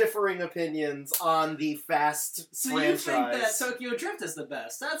wildly differing opinions on the Fast franchise. So you think that Tokyo Drift is the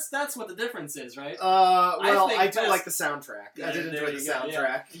best? That's what the difference is, right? I do like the soundtrack. Yeah, I did enjoy the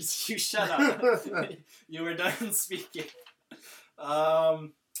soundtrack. Yeah. You shut up. You were done speaking. Okay.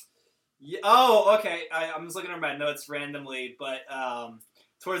 I'm just looking at my notes randomly, but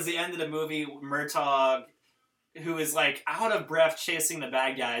towards the end of the movie, Murtaugh, who is out of breath chasing the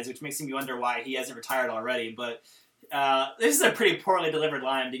bad guys, which makes me wonder why he hasn't retired already, but this is a pretty poorly delivered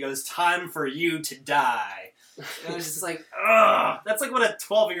line. He goes, "Time for you to die." And it's just ugh. That's what a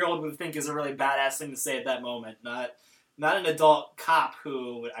 12-year-old would think is a really badass thing to say at that moment. Not an adult cop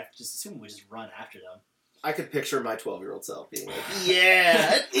who I just assume would just run after them. I could picture my 12-year-old self being like,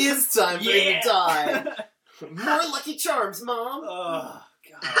 "Yeah, it is time for you to die. More Lucky Charms, Mom." Oh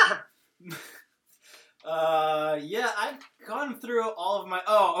God. I've gone through all of my.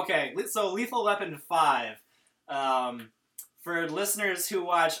 Oh, okay. So Lethal Weapon 5. For listeners who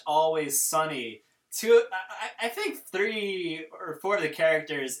watch Always Sunny, I think 3 or 4 of the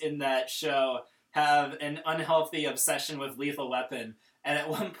characters in that show have an unhealthy obsession with Lethal Weapon. And at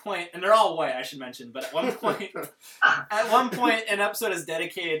one point, and they're all white, I should mention, but at one point, an episode is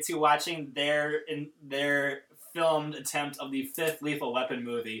dedicated to watching their filmed attempt of the 5th Lethal Weapon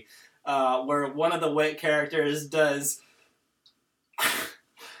movie, where one of the white characters does.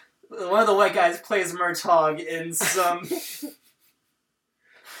 One of the white guys plays Murtaugh in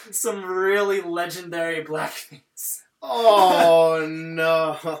some really legendary blackface. Oh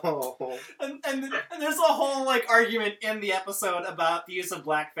no! And there's a whole argument in the episode about the use of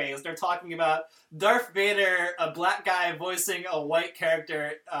blackface. They're talking about Darth Vader, a black guy voicing a white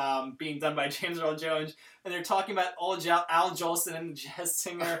character, being done by James Earl Jones, and they're talking about old Al Jolson and the jazz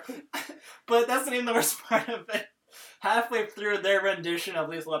singer. But that's not even the worst part of it. Halfway through their rendition of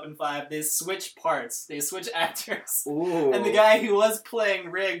Lethal Weapon 5, they switch parts. They switch actors. Ooh. And the guy who was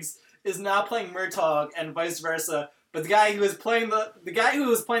playing Riggs is now playing Murtaugh, and vice versa. But the guy who was playing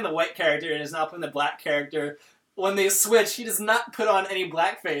the white character and is now playing the black character, when they switch, he does not put on any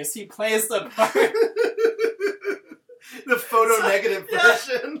blackface. He plays the part. The negative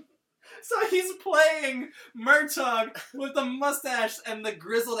version. So he's playing Murtaugh with the mustache and the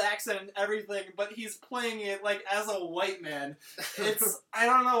grizzled accent and everything, but he's playing it as a white man. I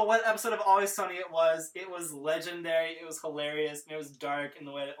don't know what episode of Always Sunny it was. It was legendary, it was hilarious, and it was dark in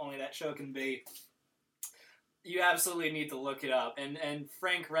the way that only that show can be. You absolutely need to look it up. And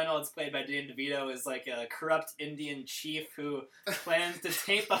Frank Reynolds, played by Dan DeVito, is a corrupt Indian chief who plans to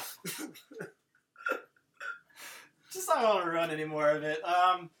taint the... Just I don't want to run any more of it.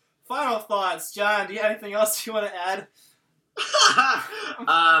 Final thoughts. John, do you have anything else you want to add?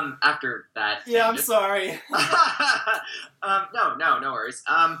 After that. Yeah, I'm sorry. No worries.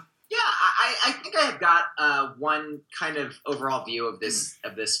 I think I have got one kind of overall view of this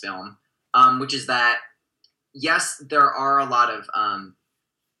film, which is that yes, there are a lot of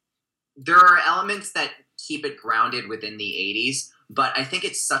there are elements that keep it grounded within the 80s, but I think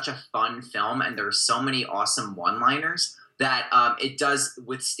it's such a fun film, and there are so many awesome one-liners that it does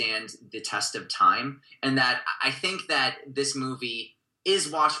withstand the test of time, and that I think that this movie is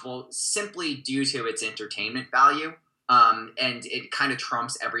watchable simply due to its entertainment value, and it kind of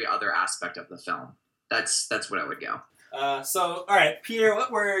trumps every other aspect of the film. That's what I would go. All right, Peter,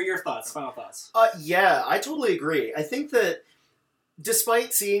 what were your thoughts? Final thoughts? Yeah, I totally agree. I think that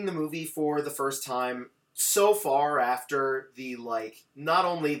despite seeing the movie for the first time so far after the not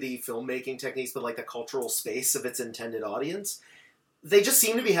only the filmmaking techniques but the cultural space of its intended audience, they just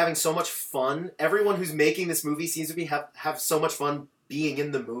seem to be having so much fun. Everyone who's making this movie seems to be have so much fun being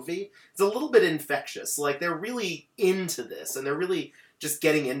in the movie. It's a little bit infectious. They're really into this, and they're really just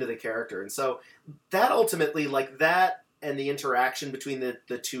getting into the character. And so that ultimately, that and the interaction between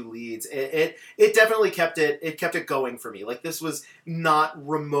the two leads, it definitely kept it going for me. Like, this was not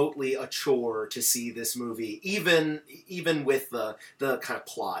remotely a chore to see this movie, even with the kind of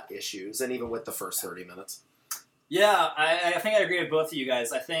plot issues, and even with the first 30 minutes. Yeah, I think I agree with both of you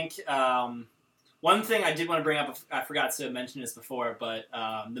guys. I think one thing I did want to bring up, I forgot to mention this before, but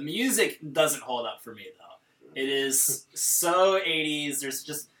the music doesn't hold up for me, though. It is so 80s. There's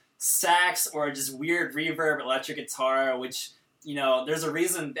just sax or just weird reverb electric guitar, which, there's a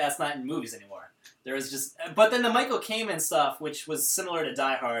reason that's not in movies anymore. But then the Michael Kamen stuff, which was similar to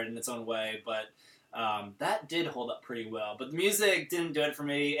Die Hard in its own way, but that did hold up pretty well. But the music didn't do it for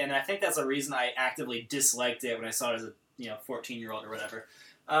me, and I think that's a reason I actively disliked it when I saw it as a 14-year-old or whatever.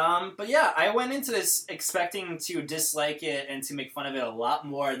 But yeah, I went into this expecting to dislike it and to make fun of it a lot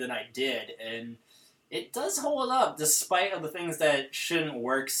more than I did, and it does hold up despite of the things that shouldn't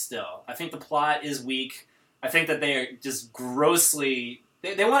work still. I think the plot is weak. I think that they are just grossly...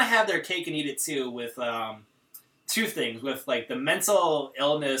 They want to have their cake and eat it too with two things. With like the mental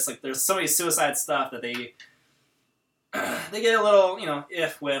illness, like there's so many suicide stuff that they get a little,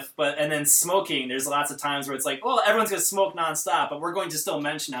 if with, and then smoking, there's lots of times where it's like, well, everyone's going to smoke nonstop, but we're going to still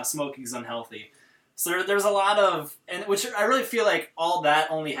mention how smoking is unhealthy. So there's a lot of, and which I really feel like all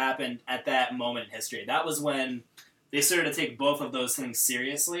that only happened at that moment in history. That was when they started to take both of those things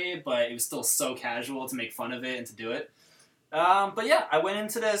seriously, but it was still so casual to make fun of it and to do it. But yeah, I went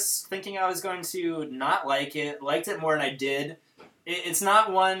into this thinking I was going to not like it, liked it more than I did. It's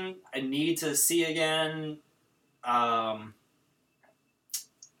not one I need to see again. But,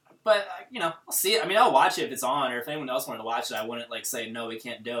 I'll see it. I mean, I'll watch it if it's on, or if anyone else wanted to watch it, I wouldn't, say, no, we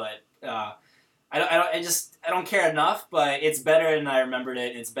can't do it. I don't care enough, but it's better than I remembered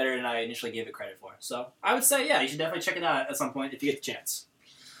it, and it's better than I initially gave it credit for. So, I would say, yeah, you should definitely check it out at some point if you get the chance.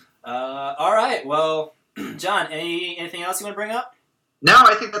 Alright, well, Jhaan, anything else you want to bring up? No,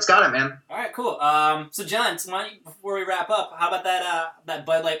 I think that's got it, man. Alright, cool. So, Jhaan, why don't you, before we wrap up, how about that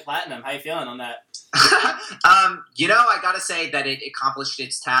Bud Light Platinum? How you feeling on that? I gotta say that it accomplished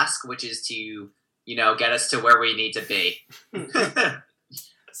its task, which is to, get us to where we need to be.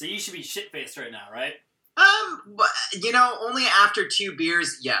 So you should be shit-faced right now, right? Only after 2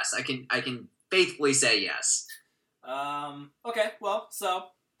 beers, yes. I can faithfully say yes. Okay, well, so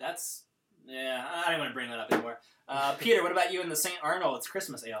that's... Yeah, I don't want to bring that up anymore. Peter, what about you in the St. Arnold's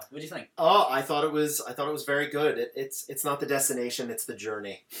Christmas Ale? What do you think? Oh, I thought it was very good. It's not the destination, it's the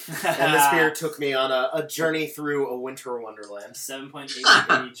journey. And this beer took me on a journey through a winter wonderland. 7.8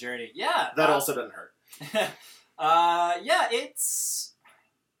 degree journey. Yeah. That also doesn't hurt. Yeah, it's...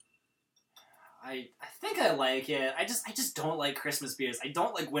 I think I like it. I just don't like Christmas beers. I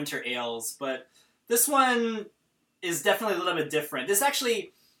don't like winter ales, but this one is definitely a little bit different. This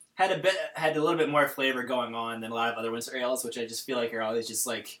actually had a little bit more flavor going on than a lot of other winter ales, which I just feel like are always just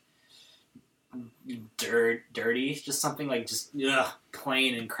like dirty, just something like just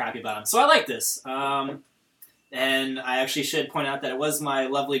plain and crappy about them. So I like this. And I actually should point out that it was my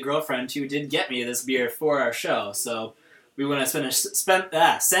lovely girlfriend who did get me this beer for our show. So we want to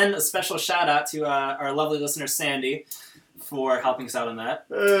send a special shout out to our lovely listener Sandy for helping us out on that.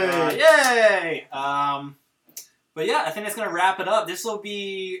 Hey. Yay! But yeah, I think that's gonna wrap it up. This will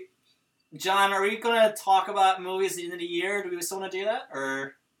be... Jhaan, are we gonna talk about movies at the end of the year? Do we still want to do that,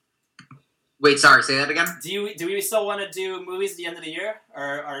 or? Wait, sorry, say that again? Do we still want to do movies at the end of the year,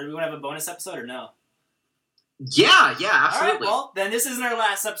 or do we want to have a bonus episode, or no? Yeah, absolutely. All right, well, then this isn't our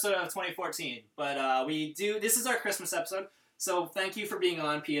last episode of 2014, but this is our Christmas episode, so thank you for being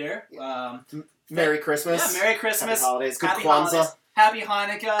on, Peter. Merry Christmas. Yeah, Merry Christmas. Happy holidays. Good Happy Kwanzaa. Holidays. Happy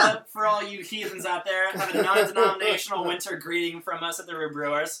Hanukkah for all you heathens out there. Have a non-denominational winter greeting from us at the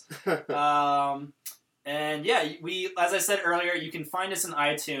ReBrewers. And yeah, as I said earlier, you can find us in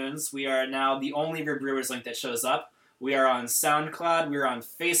iTunes. We are now the only ReBrewers link that shows up. We are on SoundCloud. We are on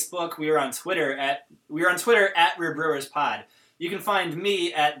Facebook. We are on Twitter at ReBrewersPod. You can find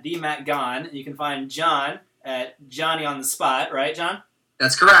me at TheMattGone. You can find Jhaan at Johnny on the Spot. Right, Jhaan?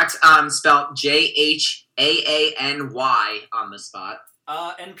 That's correct. Spelled Jhaany on the spot.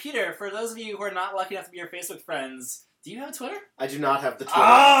 And Peter, for those of you who are not lucky enough to be your Facebook friends, do you have a Twitter? I do not have the Twitter.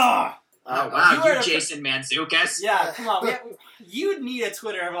 Oh, wow, you Jason Mantzoukas. Yeah, come on. You'd need a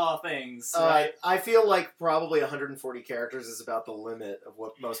Twitter of all things. Right? I feel like probably 140 characters is about the limit of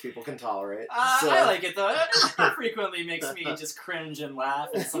what most people can tolerate. So. I like it, though. It frequently makes me just cringe and laugh.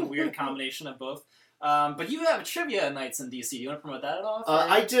 It's some weird combination of both. But you have trivia nights in DC. Do you want to promote that at all?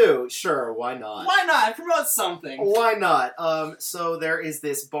 I do. Sure. Why not? Why not? Promote something. Why not? So there is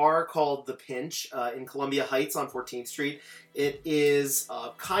this bar called The Pinch in Columbia Heights on 14th Street. It is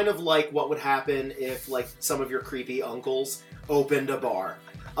kind of like what would happen if like some of your creepy uncles opened a bar.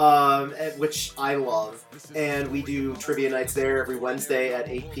 Which I love, and we do trivia nights there every Wednesday at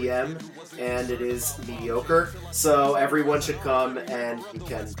 8 p.m. and it is mediocre, so everyone should come and you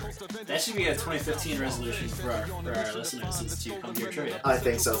can. That should be a 2015 resolution for our listeners, is to come to your trivia. I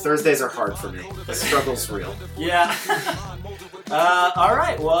think so. Thursdays are hard for me. The struggle's real. Yeah.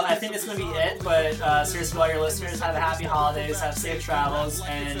 Alright, well, I think it's going to be it, but seriously, all your listeners, have a happy holidays, have safe travels,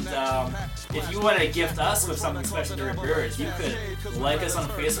 and if you want to gift us with something special to ReBrewers, you could like us on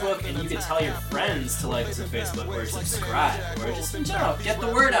Facebook, and you could tell your friends to like us on Facebook, or subscribe, or just in general, get the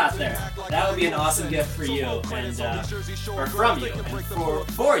word out there. That would be an awesome gift for you, and or from you, and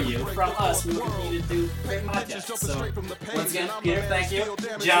for you, from us, we will continue to do great podcasts. So, once again, Peter, thank you.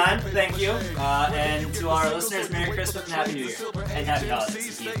 Jhaan, thank you. And to our listeners, Merry Christmas and Happy New Year. And happy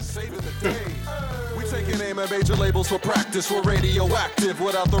holidays. We taking aim at major labels for practice. We're radioactive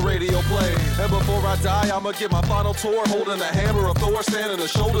without the radio play. And before I die, I'ma get my final tour, holding the hammer of Thor, standing on the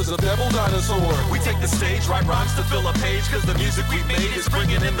shoulders of Devil Dinosaur. We take the stage, write rhymes to fill a page, cause the music we made is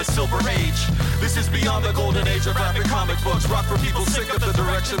bringing in the silver age. This is beyond the golden age of graphic comic books. Rock for people sick of the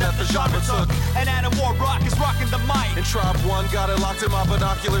direction that the genre took. And Adam Warrock is rocking the mic. And Tribe One got it locked in my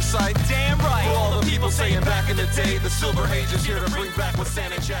binocular sight. Damn right. For all the people saying back in the day, the silver age is here to bring back what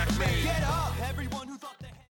Stan and Jack made. Get up.